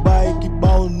dai kubai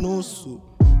kibao nusu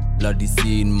Bloody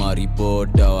scene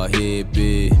maripota wa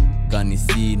hepe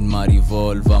Kanisin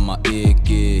marivolva ma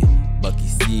AK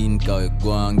Bakisin kawe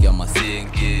gwangi ama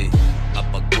senke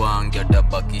Apa gwangi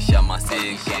atabakisha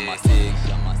masenke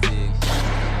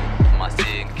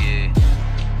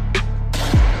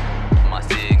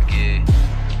Masenke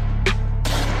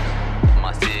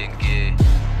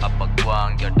Apa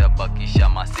gwangi atabakisha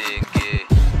masenke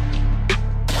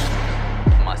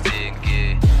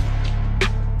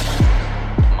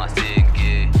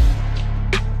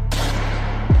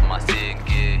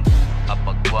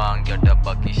Apa gwangi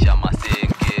atabakisha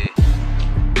masenke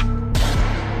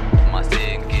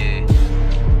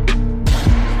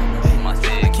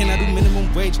Can I do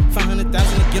minimum wage? 500,000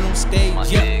 to get on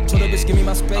stage. Yeah, told her bitch give me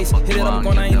my space. Hit it up, I'm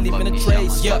gone, I ain't leaving a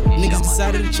trace. Yeah, niggas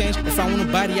decided to change. If I want a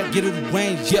body, I get it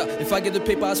arranged. Yeah, if I get the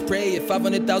paper, I spray it.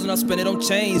 500,000, I spend it on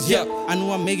chains. Yeah, I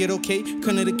knew I make it okay.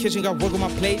 Come to the kitchen, got work on my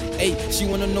plate. Ayy, she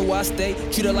wanna know where I stay.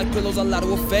 Treat her like pillows, I lie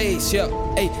to her face. Yeah,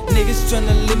 ayy, niggas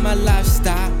tryna live my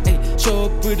lifestyle. Ayy, show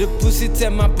up with a pussy,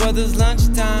 tell my brother's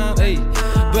lunchtime. Ayy,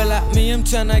 but like me, I'm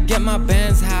tryna get my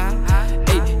bands high.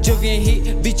 Jovian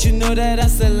hit, bitch, you know that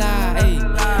that's a lie.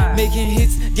 Ay, making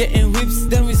hits, getting whips,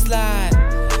 then we slide.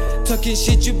 Talking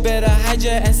shit, you better hide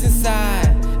your ass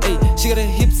inside. Ay, she got her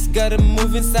hips, got her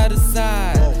moving side to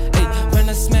side. Ay, when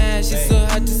I smash, it's so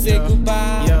hard to say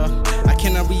goodbye. Yeah. I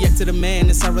cannot react to the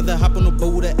madness. I'd rather hop on a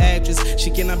boat with an actress.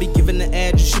 She cannot be given the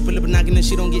address. She pull up a knocking and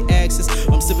she don't get access.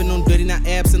 I'm sipping on dirty, not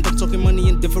absent. I'm talking money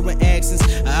in different accents.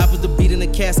 I put the beat in the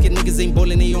casket. Niggas ain't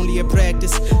ballin', they only at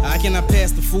practice. I cannot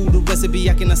pass the food, the recipe.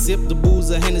 I cannot sip the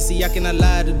booze or Hennessy. I cannot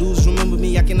lie to dudes. Remember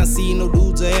me, I cannot see no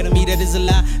dudes ahead of me. That is a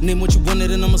lie. Name what you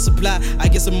wanted and I'ma supply. I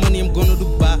get some money, I'm gonna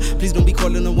Dubai. Please don't be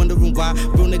calling and wondering why.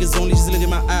 Real niggas only, just look at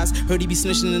my eyes. Heard he be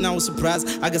snitching and I was surprised.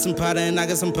 I got some powder and I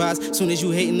got some pies. Soon as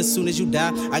you hating, as soon as you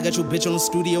die. I got your bitch on the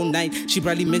studio night. She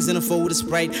probably mixing a four with a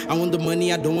Sprite. I want the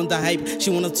money, I don't want the hype. She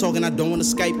wanna talk and I don't wanna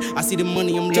Skype. I see the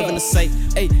money, I'm loving the sight.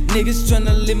 Ayy, niggas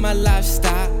tryna live my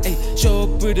lifestyle. Ayy, show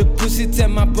up with a pussy, tell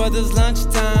my brother's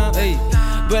lunchtime. Ayy,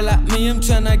 but like me, I'm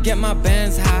tryna get my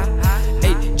bands high.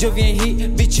 Ayy, Jovian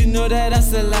hit, bitch, you know that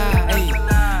that's a lie.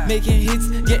 Ayy, making hits,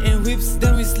 getting whips,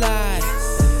 then we slide.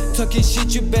 Talking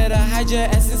shit, you better hide your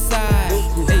ass inside.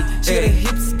 Ayy, she got her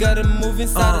hips, got her moving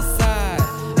side to side.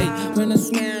 Ayy, when I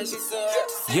smash, she's so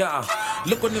hot. Yeah,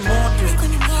 look on the moto,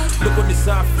 look on the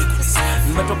safi.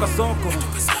 Nimetoka soko,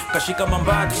 kashika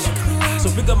mambaji. So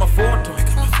piga mafoto,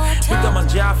 piga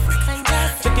manjafi.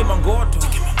 Cheki mangoto.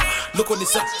 Look on the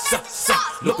sa,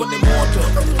 look on the moto.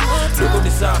 Look on the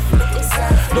safi.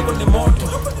 Look on the moto.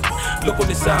 Look on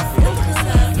the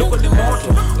safi. Look on the moto.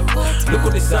 Look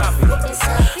on the safi.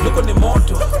 Look on the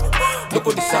moto. Look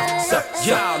on the safi.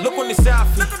 Yeah, look on the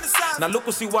safi. Na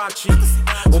luku si wachi.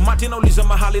 Umati na uliza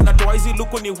mahali na toa hizi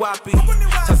luku ni wapi.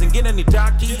 Saa zingine ni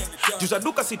taki, juza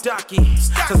duka sitaki.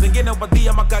 Saa zingine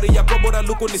ubadhia magari ya kobora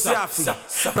luku ni safi.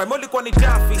 Primoli kwa ni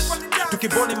tafish,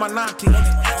 tukiboni manati.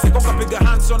 Sikonga piga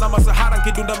Hanson na Masahara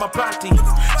nkidunda mapati.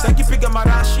 Sanki piga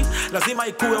marashi, lazima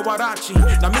ikuwe warachi.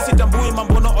 Na misi tambui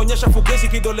mambono onyesha fugezi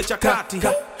kidole cha kati.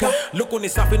 Luku ni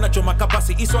safi na choma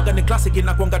kabasi. Iswaga ni classic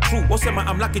inakuanga true. Osema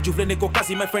I'm lucky juvle niko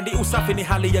kazi. My friend usafi ni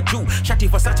hali ya juu. Shati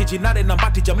Versace jinare na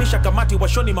mbati. Jamisha kamati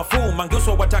washoni mafuu.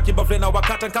 Mangiuso wataki bavle na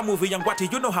wakata nka movie yangwati.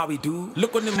 You know how we do.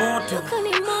 Luku ni moto.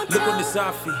 Luku ni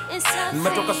safi.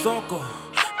 Nimetoka soko.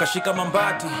 Kashika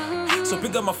mambati. So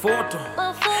piga mafoto.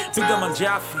 Piga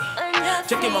manjafi.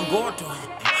 Cheki mangoto.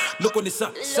 Luku ni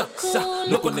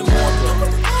Luku ni moto.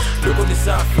 Luku ni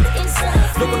safi.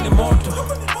 Luku ni moto.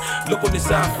 Luku ni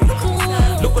safi.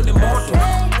 Luku ni moto.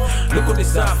 Luku ni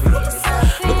safi.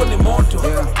 Luku ni moto.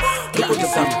 Luku ni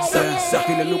safi.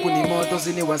 Vile luku ni moto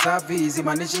zini wasafi.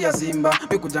 Zimanishi ya Simba.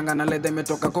 Mikujanga na ledha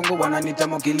imetoka Kongo. Wananita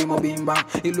mokilimo bimba.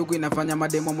 Iluku inafanya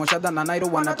mademo moshada na Nairo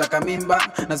wanataka mimba.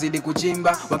 Nazidi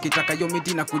kuchimba. Wakitaka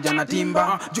yomiti na kuja na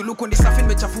timba. Juluku ni safi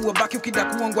nimechafua. Baki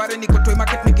ukidakuwa ngware niko toy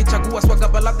market nikichagua. Swaga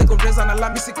balade goreza na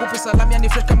lambi sikupi salami. Yani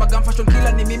fresh kama gum fashion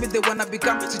killer ni mimi they wanna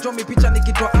become. Sichomi picha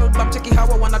nikitoa album. Cheki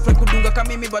hawa wanatry kudunga kama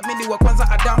mimi but mimi wa kwanza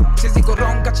Adam. Sizi go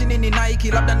wrong kachini ni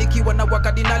Nike. Labda nikiwa na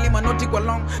wakadinali manoti kwa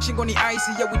long. Shingo ni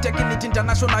icy yeah we taking it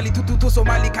internationally. Tututu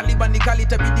Somali kaliba ni kali.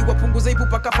 Tabidi wapunguze ipu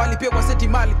paka fali. Pia waseti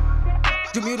mali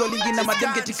Jumiro lingi na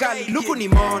madem getikali. Luku ni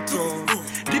moto.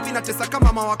 Dipi na tesa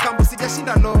kama mawakambo.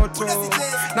 Sijashinda loto.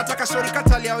 Nataka shori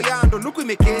katali ya oyando. Luku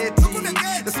imeketi.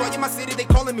 That's why in my city they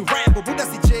calling me Rambo. Buda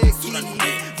si cheki.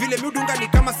 Vile miudunga ni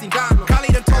kama sindano. Kali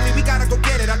done told me we gotta go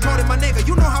get it. I told him my nigga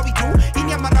you know how we do.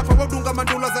 Ini ya marapa wadunga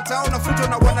mandula za tao na fujo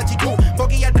na wanajidu.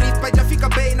 Bogi ya drift paijafika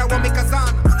bei na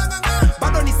wamekazana.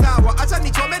 Bado ni sawa. Acha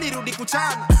nichome nirudi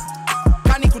kuchana.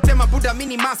 Kani kutema buda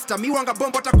mini master. Miwanga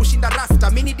bombo hata kushinda rasta.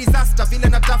 Mini disaster. Vile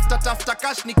na tafta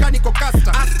cash ni kani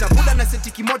kokasta. After buda na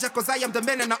seti kimoja cause I am the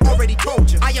man and I already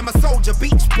told you. I am a soldier,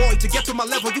 beach boy. To get to my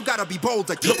level you gotta be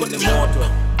bolder. Luku ni moto.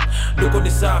 Luku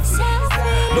ni safi.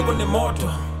 Luku ni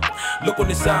moto. Luku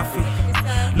ni safi.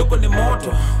 Luku ni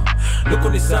moto. Luku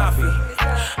ni safi.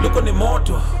 Luku ni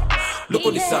moto.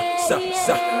 Luku ni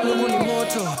Luku ni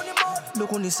moto.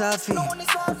 Luku ni safi.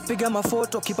 Piga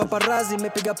mafoto kipaparazi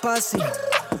mepiga pasi.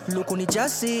 Luku ni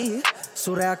jasi,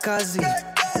 sura ya kazi.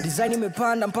 Design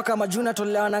imepanda mpaka majuna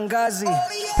tolewa na ngazi.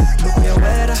 Luku ya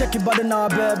wera, cheki bado na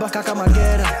wabeba kaka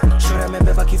Magera. Shura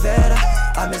amebeba kivera,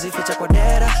 amezificha kwa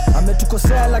dera.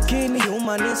 Ametukosea lakini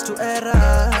human is to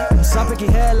error. Msape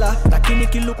kihela, lakini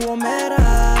kiluku omera.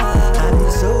 I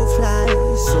be so fly.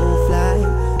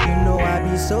 You know I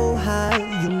be so high.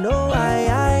 You know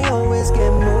I always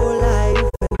get more life.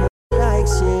 Like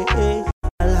shit.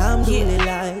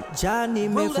 Alhamdulillah, Johnny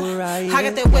make for right. I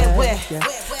got that wet.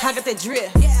 I got that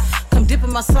drip. Come dip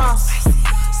in my sauce.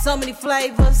 So many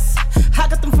flavors. I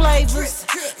got them flavors.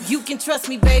 You can trust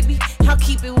me, baby. I'll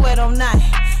keep it wet all night.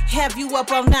 Have you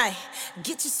up all night.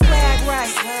 Get your swag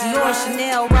right. Dior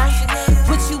Chanel right.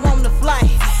 Put you on the flight.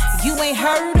 You ain't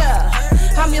heard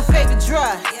of. I'm your favorite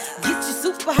drug. Get you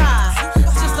super high.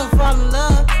 Just don't fall in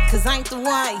love. Cause I ain't the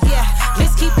one. Yeah,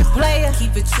 let's keep it player.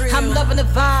 Keep it true. I'm loving the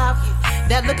vibe.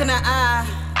 That look in the eye.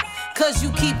 Cause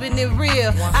you keeping it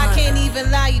real. I can't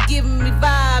even lie, you giving me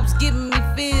vibes, giving me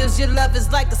feels. Your love is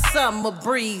like a summer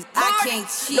breeze. I can't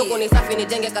cheat. Luku ni safi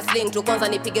nijenge kasling tu kwanza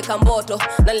nipige kamboto.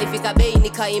 Na nilifika bei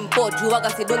nika import juwaga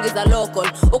sidungi za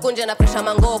local. Huku nje na presha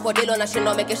mangoko dilo na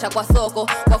shindo mekesha kwa soko.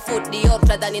 Kwa food diop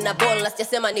tadhani na ball na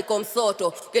sijasema niko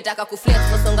msoto. Ukitaka kuflex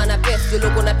nosonga na best.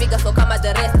 Luku napiga so kama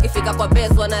the rest. Kifika kwa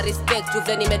base wana respect.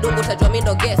 Juvle nimedungu utajua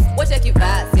mindo guest. Wache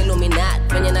kivasi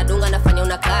Illuminati. Venye nadunga nafanya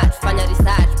una catch. Fanya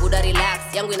research buda relax.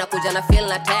 Yangu inakuja na feel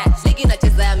na touch. Ligi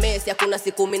nacheza ya Messi. Hakuna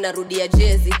siku mimi narudia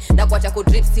jezi. Na kuacha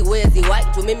kudrip siwezi. Why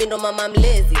tu mimi ndo mama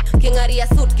mlezi. Kingaria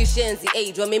suit kishenzi.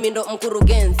 Jua mimi ndo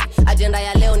mkurugenzi. Agenda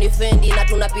ya leo ni Fendi. Na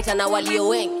tunapita na walio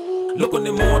wengi. Luku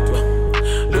ni moto.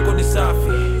 Luku ni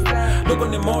safi. Luku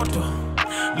ni moto.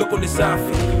 Luku ni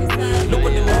safi. Luku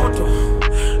ni moto.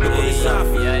 Luku ni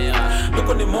safi.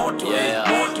 Luku ni moto.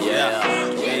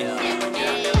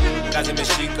 Kazi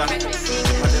meshika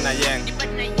nipate na yang.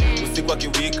 Usiku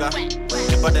akiwika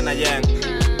nipate na yang.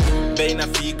 Bei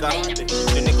nafika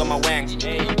niko mawang.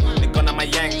 Niko na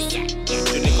mayang.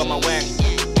 Niko mawang.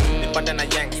 Nipate na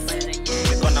yang.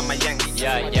 Niko na mayang.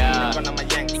 Niko na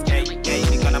mayang.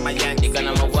 Niko na mayang. Niko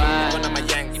na mawang. Niko na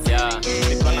mayang.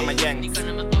 Niko na mayang.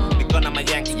 Niko na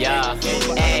mayang.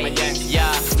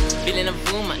 Vile na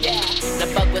vuma na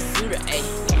bagwa sura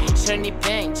Shani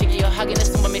bang, chiki yo hagi na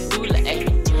sumba medula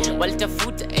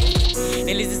walitafuta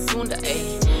nilizisunda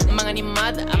manga ni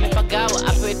mother amepagawa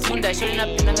apewe tunda shori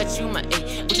napenda chuma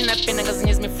buti napenda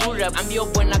zenye zimefura ambio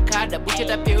bwana kada buti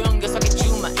tapewe ongezwa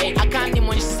kichuma akani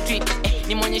nimuonyeshe street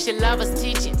nimuonyeshe lovers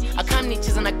teaching akani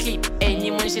nicheza na clip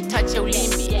nimuonyeshe touch ya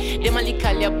ulimi dema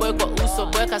likali ya boy kwa uso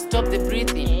boy ka stop the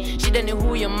breathing shida ni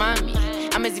huyo mami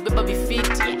amezibeba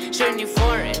vifiti sure ni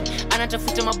foreign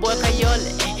anatafuta maboya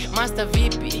kayole master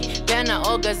vipi peana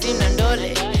oga zina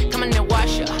ndole kama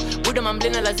nimewasha buda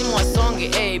mamlena lazima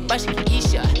wasonge bashi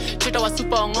kiisha chota wa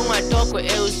super ongongo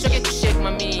atokwe usichoke kushake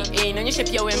mami inaonyesha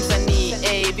pia wewe msanii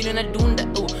vile na dunda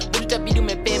buda bidi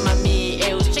umepe mami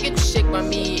usichoke kushake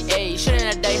mami sure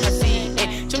na dai hasi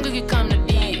chungu kikam na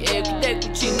di kidai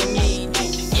kuchinga mi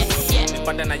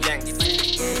nipata na yang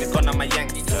niko na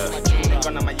mayangi niko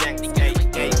na mayangi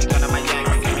niko na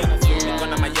mayangi niko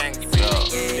na mayangi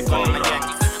niko na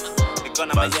mayangi niko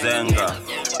na Bazenga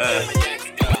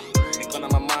niko na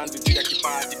mamanzi tia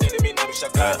kipaji tele mimi narusha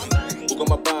kazi uko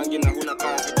mabangi na huna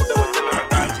kazi buda wachana na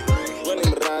kazi wewe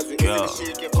ni mrazi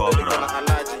nishike buda na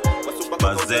alaji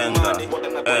Bazenga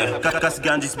Kakas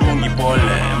ganji spongi pole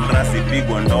Mrasi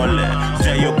pigwa ndole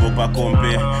Sijaiogopa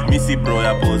kompe Misi bro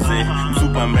ya pose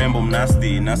Msupa mrembo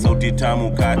mnasti Na sauti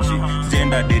tamu kachi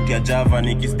Sienda date ya Java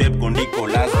Nikistep kondiko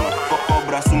lazima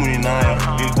Cobra sumu ninayo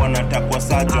Nilikuwa natakwa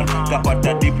surgeon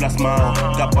Kapata D plus mao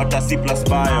Kapata C plus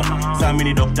bio Sami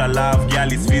ni Dr. Love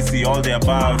Girl is fizzy all the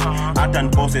above Hata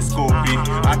npose skopi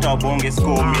Hata wabonge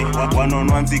skomi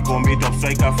One-on-one zikomi Top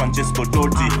striker Francesco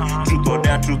Totti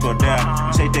Truth or dare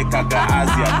Mshaitekaga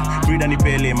Asia Frida ni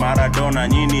Pele Maradona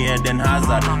Nyini Eden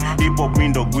Hazard Hip hop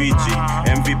mindo gwiji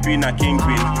MVP na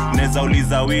Kingpin Neza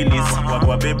uliza Willis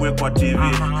Wabebwe kwa TV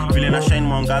Vile na shine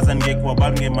mwangaza Ngekuwa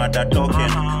bange mada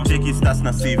token Check stars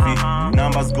na CV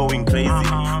Numbers going crazy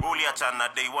Uli achana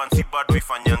day one Si bado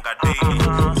ifanyanga daily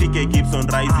TK Gibson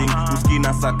rising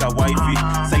Uskina saka wifi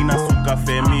Saina suka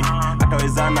femi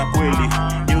Atawezana kweli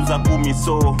Geuza 10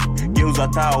 so Geuza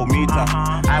tao mita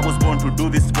I was born to do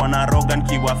this Kwana Rogan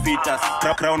kiwa fitas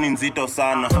Crown nzito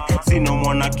sana Sino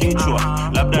mwana kichwa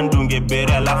Labda ndunge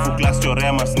bere alafu class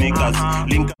chorema sneakers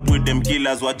Link up with them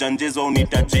killers Wajanjezo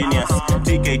unita genius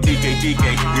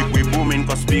TK We booming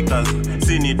kwa speakers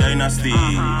Sini dynasty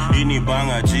Ini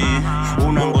banga G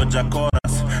Unangoja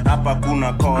chorus Hapa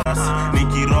kuna chorus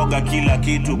Nikiroga kila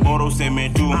kitu Bora useme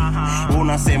tu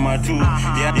Unasema tu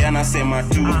Yanasema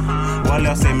tu Wale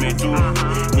waseme tu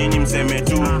Nyinyi mseme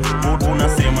tu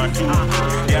Unasema tu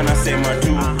Yanasema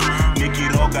tu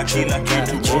Nikiroga kila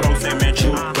kitu Bora useme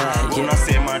tu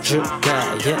Unasema tu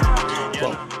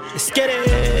Let's get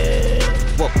it.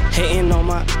 Whoa, hating on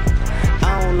my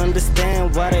I don't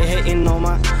understand why they hating on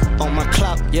my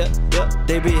clock, yeah.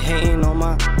 They be hating on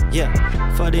my,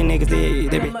 for the niggas,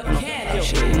 they be,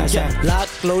 shit, not shit. Lock,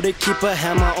 loaded, keep a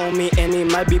hammer on me, and he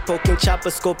might be poking, chopper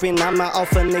scoping. I'm not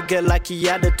off a nigga like he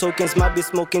had the tokens. Might be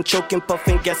smoking, choking,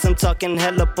 puffing, guess I'm talking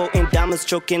hella potent. Diamonds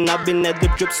choking, I've been at the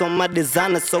drips on my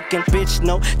designer soaking. Bitch,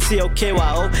 no,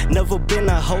 TOKYO, never been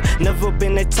a hoe, never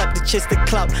been the type to chase the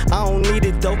clout. I don't need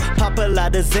it though, pop a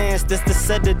lot of Zans, that's the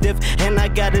sedative. And I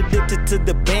got addicted to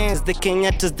the bands, the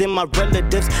Kenyatas, then my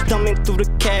relatives. Thumbing through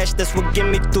the cash, that's what get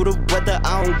me through the weather.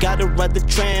 I don't gotta ride the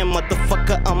tram,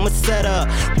 motherfucker, I'm a setter.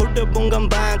 Put the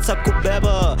bungamba and Taco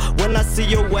Beba. When I see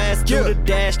your ass, do the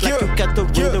dash like you got the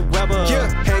real the rubber.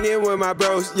 Hanging with my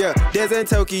bros, there's in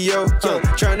Tokyo,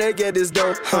 tryna get this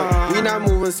dough, we not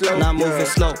moving slow, moving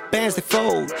slow. Bands they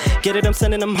fold, get it, I'm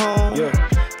sending them home.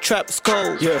 Trap is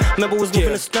cold, remember was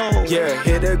moving the stone.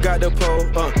 Hitter got the pole,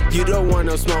 you don't want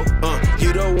no smoke,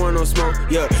 you don't want no smoke,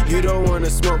 you don't want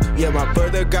to smoke, my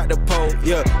brother got the pole,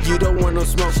 you don't want no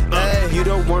smoke, you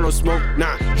don't want no smoke,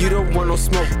 nah, you don't want no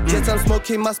smoke. Get some smoke,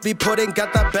 he must be putting,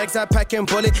 got the bags, I pack and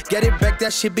bullet, get it back,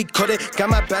 that shit be coded, got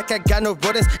my back, I got no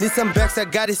rodents, need some bags, I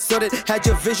got it sorted, had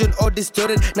your vision all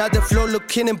distorted, now the flow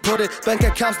looking imported, bank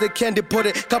accounts they can't deport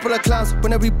it, couple of clowns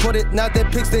when I report it, now their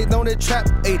pics they know they trap,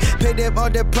 pay them all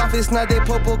their profits, now they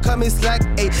popo coming slack,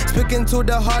 speaking to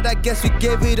the heart, I guess we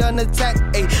gave it an attack,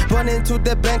 run into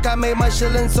the bank, I made my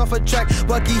shillings off a track,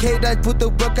 Wacky hate, I put the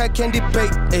work, I can't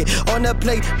debate, on the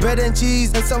plate, bread and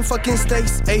cheese and some fucking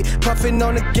steaks, puffing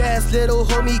on the gas, little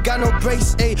homie got no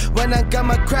brace, when I got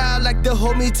my crowd like the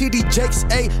homie TD Jakes,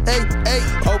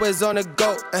 always on the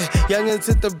go, youngins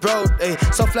hit the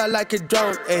road, so fly like a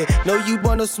drone, know you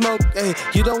wanna smoke,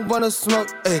 you don't wanna smoke,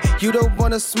 you don't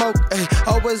wanna smoke,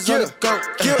 always on the go,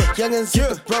 youngins hit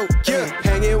the road,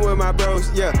 hanging with my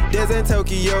bros, there's in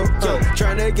Tokyo,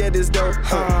 tryna get this dough,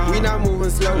 we not moving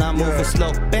slow, moving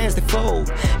slow. Bands they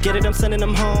fold, get it, I'm sending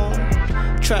them home.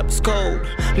 Trap is cold,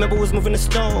 remember was moving the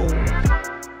stone.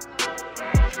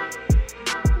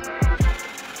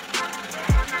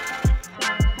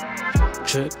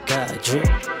 Drip guy,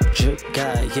 drip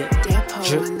guy,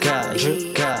 drip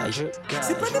guy.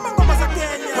 Sipendi mangoma za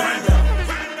Kenya.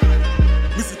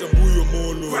 Misi tambuyo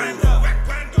molo.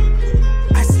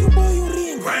 I see you boy you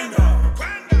ring.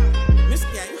 Miss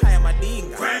Kia you hire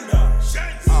madinga.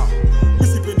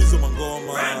 Misi pendi zo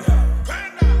mangoma.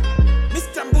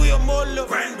 Mr.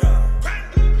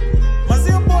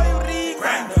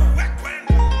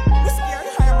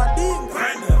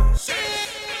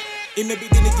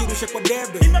 imebidi nijirushe kwa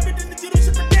debe,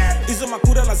 hizo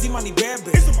makura lazima ni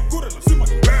bebe,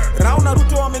 Rao na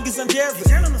Ruto wameingiza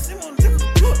njeve,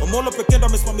 Omolo pekee ndo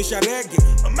amesimamisha rege,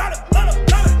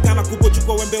 kana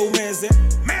kubochukua wembe umeze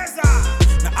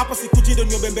na hapa sikuchi ndo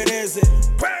niobembereze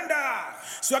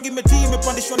swagi metii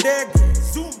imepandishwa ndege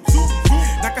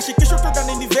na kashikisho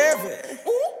tadhani ni veve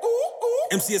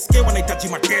MCSK wanahitaji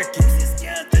mateke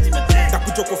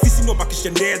takuja kwa ofisi ndo bakishe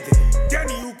ndedhe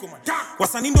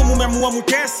wasanii ndo mumeamua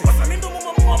mutese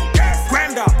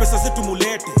kwenda pesa zetu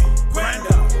mulete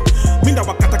minda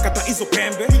wakatakata hizo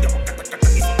pembe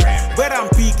wera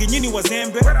mpigi nyini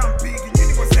wazembe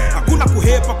hakuna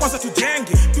kuhepa kwanza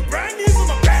tujenge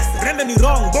rende ni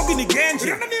wrong bogi ni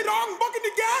genje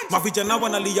mavijana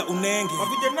wanalia unenge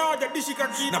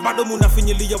na bado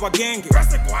munafinyilia wagenge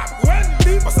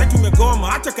pasai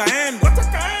tumegoma acha kaende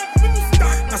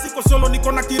na siko solo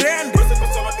niko na kirende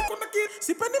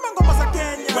sipendi mangoma za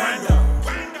Kenya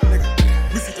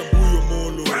misitambuyo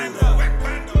molo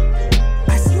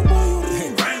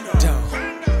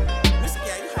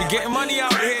you getting money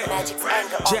out here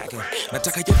Jack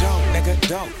nataka your dough nigga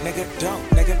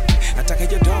nigga nataka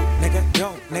your dough nigga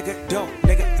nigga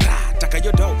nataka your dough nigga nigga nataka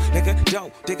your dough nigga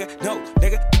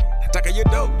nigga nataka your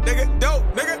dough nigga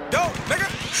nigga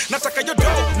nataka your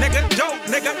dough nigga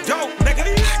nigga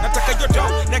nataka your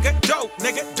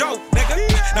dough nigga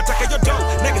nataka your dough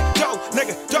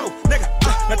nigga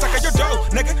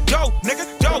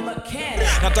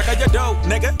nataka your dough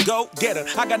nigga go get her.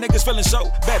 I got niggas feeling so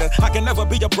better. I can never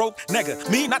be a broke nigga.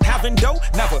 Me not having dough,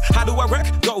 never. How do I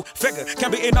wreck? Go figure.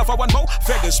 Can't be enough for one more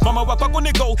figures. Mama wako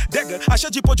ni go digger.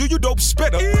 Ashajipo you dope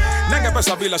spitter. Nanga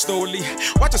pesa bila stoli.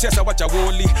 Wacha siasa wacha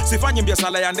woli. Sifanyi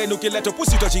biashara ya ndani ukileta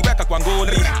pusi utajiweka kwa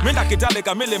ngoli. Minda kitale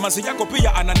kamile masi yako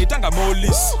pia ananitanga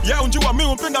molis. Yeah unjua mi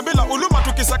umpinda bila uluma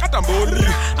tukisakata mboli.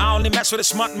 I only mess with a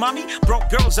smart mommy. Broke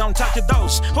girls on top of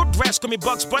those. Hood dress call me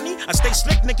Bugs Bunny. I stay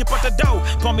slick nigga put the dough.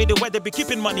 Call me the way they be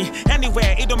keeping money.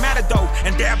 Anywhere it don't matter though.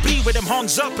 And there I be with them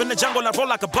horns up in the jungle I roll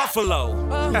like a buffalo.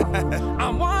 I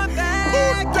want that.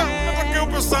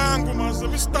 Sangu manze,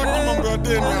 mi staki mambo ya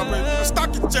deni hapa hivi.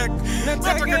 Staki check.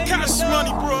 Nataka cash money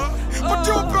bro. But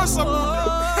you pesa bro.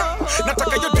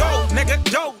 Nataka your dough, nigga.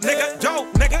 Nataka your dough,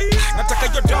 nigga. Nataka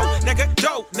your dough, nigga.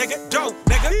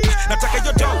 Nataka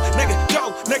your dough,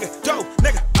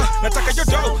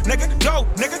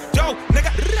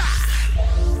 nigga.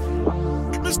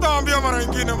 Mistambia mara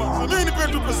nyingine manze. Mimi nipe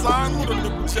tu pesa yangu ndo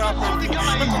nikuchapa.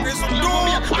 Nataka hizo dough,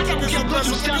 nataka hizo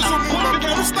pesa, hizo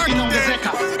mungu. Mistaki deni.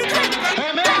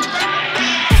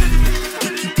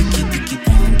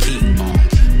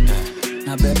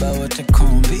 Na beba wote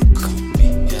kombi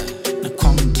na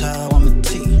kwa mtaa wa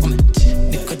mti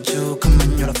niko juu kama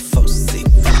nyola fosi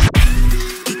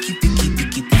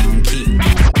piki panki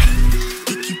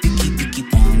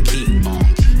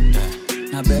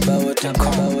na beba wote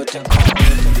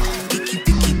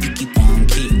piki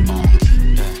panki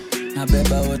na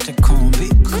beba wote kombi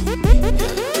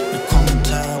na kwa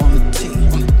mtaa wa mti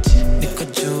niko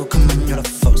juu kama nyola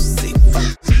fosi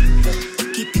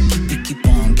piki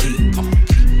panki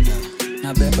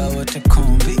na beba wote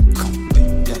kombi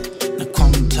na kwa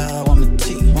mtaa wa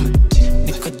mti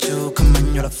niko juu kama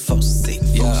nyola fosi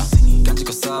kanti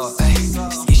ko sawa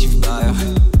ishi vibaya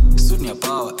suit ni ya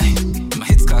power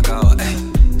mahits kakawa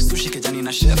sushi kejani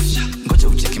na chef ngoja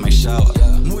ucheki maishawa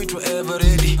muitwa ever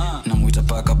ready na muita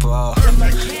paka power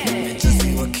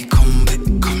nimejaziwa kikombe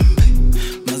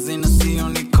mazina sio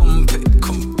ni kompe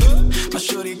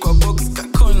mashori kwa box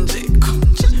kakonje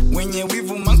wenye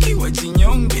wivu manki wa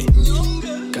jinyonge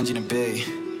kanji ni bay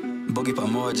mbogi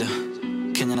pamoja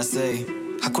Kenya na say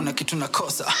hakuna kitu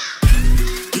nakosa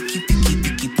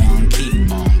piki panki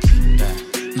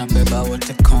na beba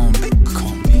wote kombi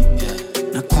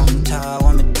na kwa mtaa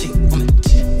wa mti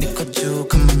niko juu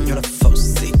kama nyola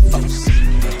fosi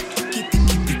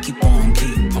piki panki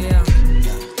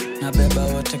na beba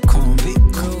wote kombi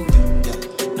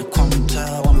na kwa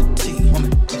mtaa wa mti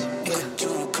niko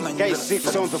juu kama nyola fosi.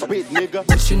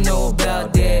 What you know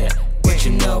about that? What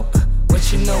you know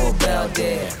about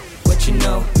that? What you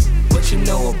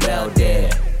know about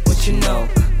that?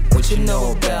 What you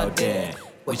know about that?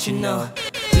 What you know?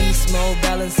 Beast mode,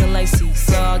 balancing like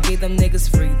seesaw. Gave them niggas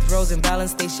free throws and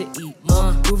balance, they should eat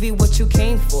more. Groovy, what you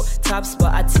came for? Top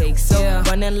spot, I take so.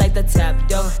 Running like the tap,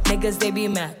 though. Niggas, they be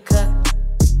mad, cut.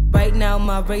 Right now,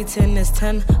 my rating is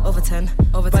 10 over 10.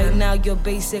 Right now, you're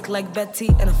basic like Betty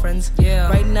and her friends.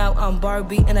 Right now, I'm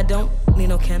Barbie and I don't need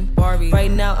no Ken. Barbie. Right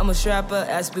now, I'm a strapper,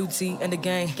 ass booty and the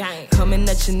gang. Coming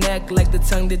at your neck like the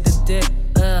tongue did the dick.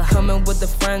 Coming with the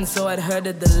friends, so I'd heard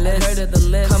of the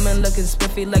list. Coming looking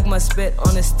spiffy like my spit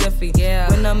on a stiffy. Yeah.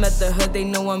 When I'm at the hood, they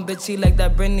know I'm bitchy like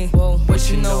that Britney. Whoa. What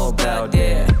you know about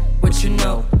that? What you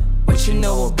know? What you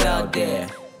know about that?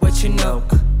 What you know?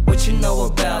 What you know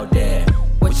about that?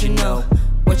 What you know?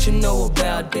 What you know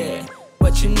about that?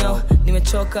 What you know?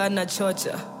 Nimechoka na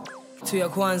chocha. To your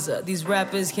kwanza, these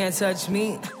rappers can't touch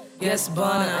me. Yes,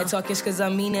 bana. I talk ish cause I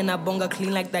mean it. I bonga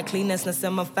clean like that cleanness. Na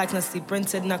sema facts, na see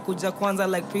printed. Na kuja kwanza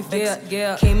like prefix.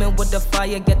 Yeah. Came in with the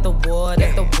fire, get the water.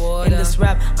 In this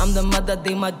rap, I'm the mother,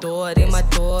 they my daughter.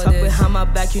 Talk behind my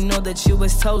back, you know that you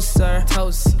was toast, sir.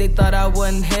 They thought I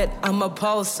wouldn't hit, I'm a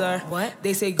pulsar. What?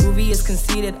 They say groovy is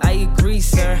conceited, I agree,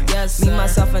 sir. Yes, sir. Me,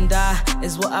 myself, and I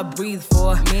is what I breathe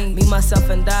for. Me,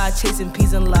 myself, and I chasing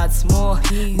peas and lots more.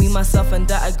 Me, myself,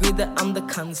 and I agree that I'm the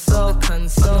console. On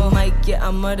the mic, yeah,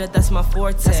 I'm murdered. That's my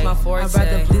forte. I'd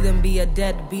rather bleed than be a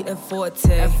deadbeat at forte.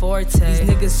 These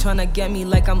niggas tryna get me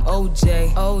like I'm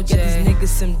OJ. Get these niggas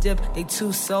some dip, they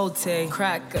too salty.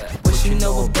 Cracker. What you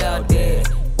know about that?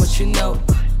 What you know?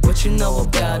 What you know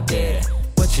about that?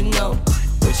 What you know?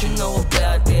 What you know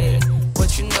about that?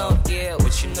 What you know? Yeah,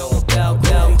 what you know about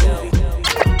that?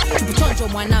 Kuchonjo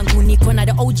mwanangu niko na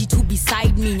the OG to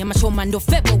beside me. Nyama shoma ndo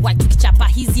February tukichapa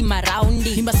hizi maraundi.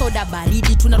 Himba soda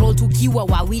baridi tuna roll tukiwa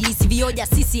wawili. Sivioja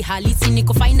sisi halisi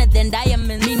niko finer than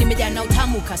diamond. Mimi nimejaa na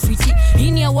utamu ka sweetie.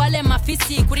 Hii ni ya wale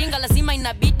mafisi kuringa lazima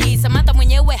inabidi. Samantha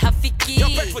mwenyewe hafiki.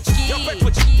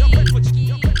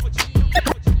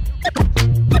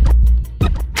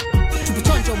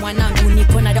 Kuchonjo mwanangu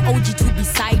niko na the OG to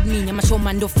beside me. Nyama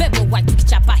shoma ndo February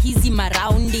tukichapa hizi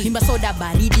maraundi. Himba soda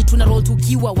baridi tuna roll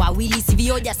tukiwa wawili.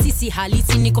 Sivioja sisi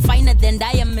halisi niko finer than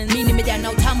diamond. Mimi nimejaa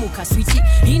na utamu ka sweetie.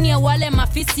 Hii ni ya wale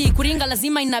mafisi kuringa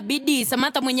lazima inabidi.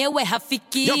 Samantha mwenyewe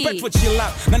hafiki. Yo, Bedford chill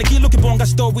out. Na nikilukibonga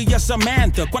story ya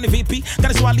Samantha. Kwani vipi?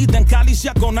 Kani swali then kalis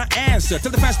ya gonna answer.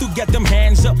 Tell the fans to get them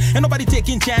hands up. Ain't nobody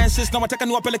taking chances. Na wataka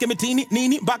niwapeleke mitini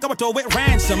nini baka watowe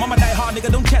ransom. Mama die hard nigga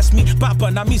don't test me.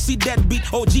 Papa na me see deadbeat.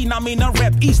 OG na me na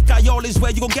rep. East Kayol is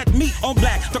where you gon' get me on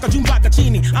black. Toka jumbaka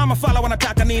chini. I'm a follow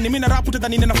wanataka nini. Mina rapu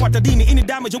tadhani ninafuata dini. Any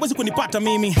damage always kunipata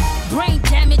mimi. Brain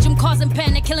damage, I'm causing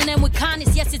panic, killing them with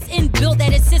kindness. Yes, it's inbuilt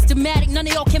that it's systematic. None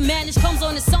of y'all can manage. Comes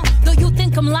on its own. Though you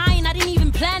think I'm lying, I didn't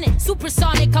even plan it.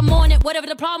 Supersonic, I'm on it. Whatever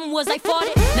the problem was, I fought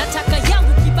it. Nataka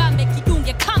yangu kibambe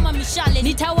kidunge kama mishale.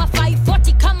 Nitawa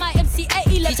 540 kama MCA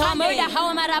ile. Nitawa murder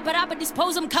hawa marapa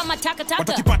dispose them kama taka.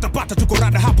 Watakipata tuko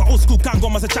rada hapa. Old school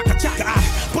kangoma za chaka.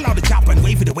 Pull out the chopper and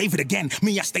wave it again.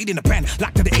 Me, I stayed in the pen.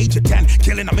 Locked to the age of 10.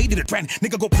 Killing, I made it a trend.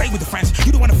 Nigga, go play with the friends.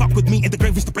 You don't wanna fuck with me. In the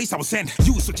grave is the place I was sent.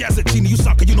 You such as a genie, you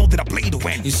sucker. You know that I play to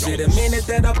win. You see the minute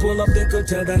that I pull up, they could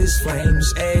tell that it's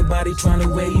flames. Everybody trying to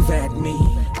wave at me.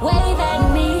 Wave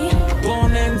at me.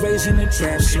 Born and raised in the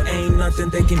trap, so ain't nothing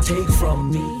they can take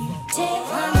from me.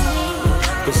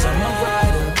 Cause I'm a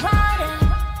rider.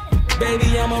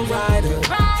 Baby, I'm a rider.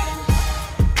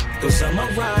 Cause I'm a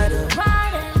rider.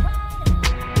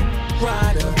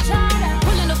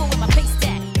 Pulling over with my face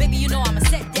stack. Baby, you know I'ma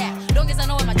set that. Long as I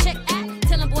know where my check at.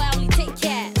 Tell them boy I only take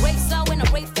cash. Rave slow and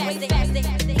I rave fast. They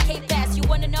came fast. You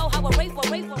wanna know how I rave for?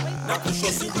 Na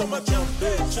kushosi kama champe.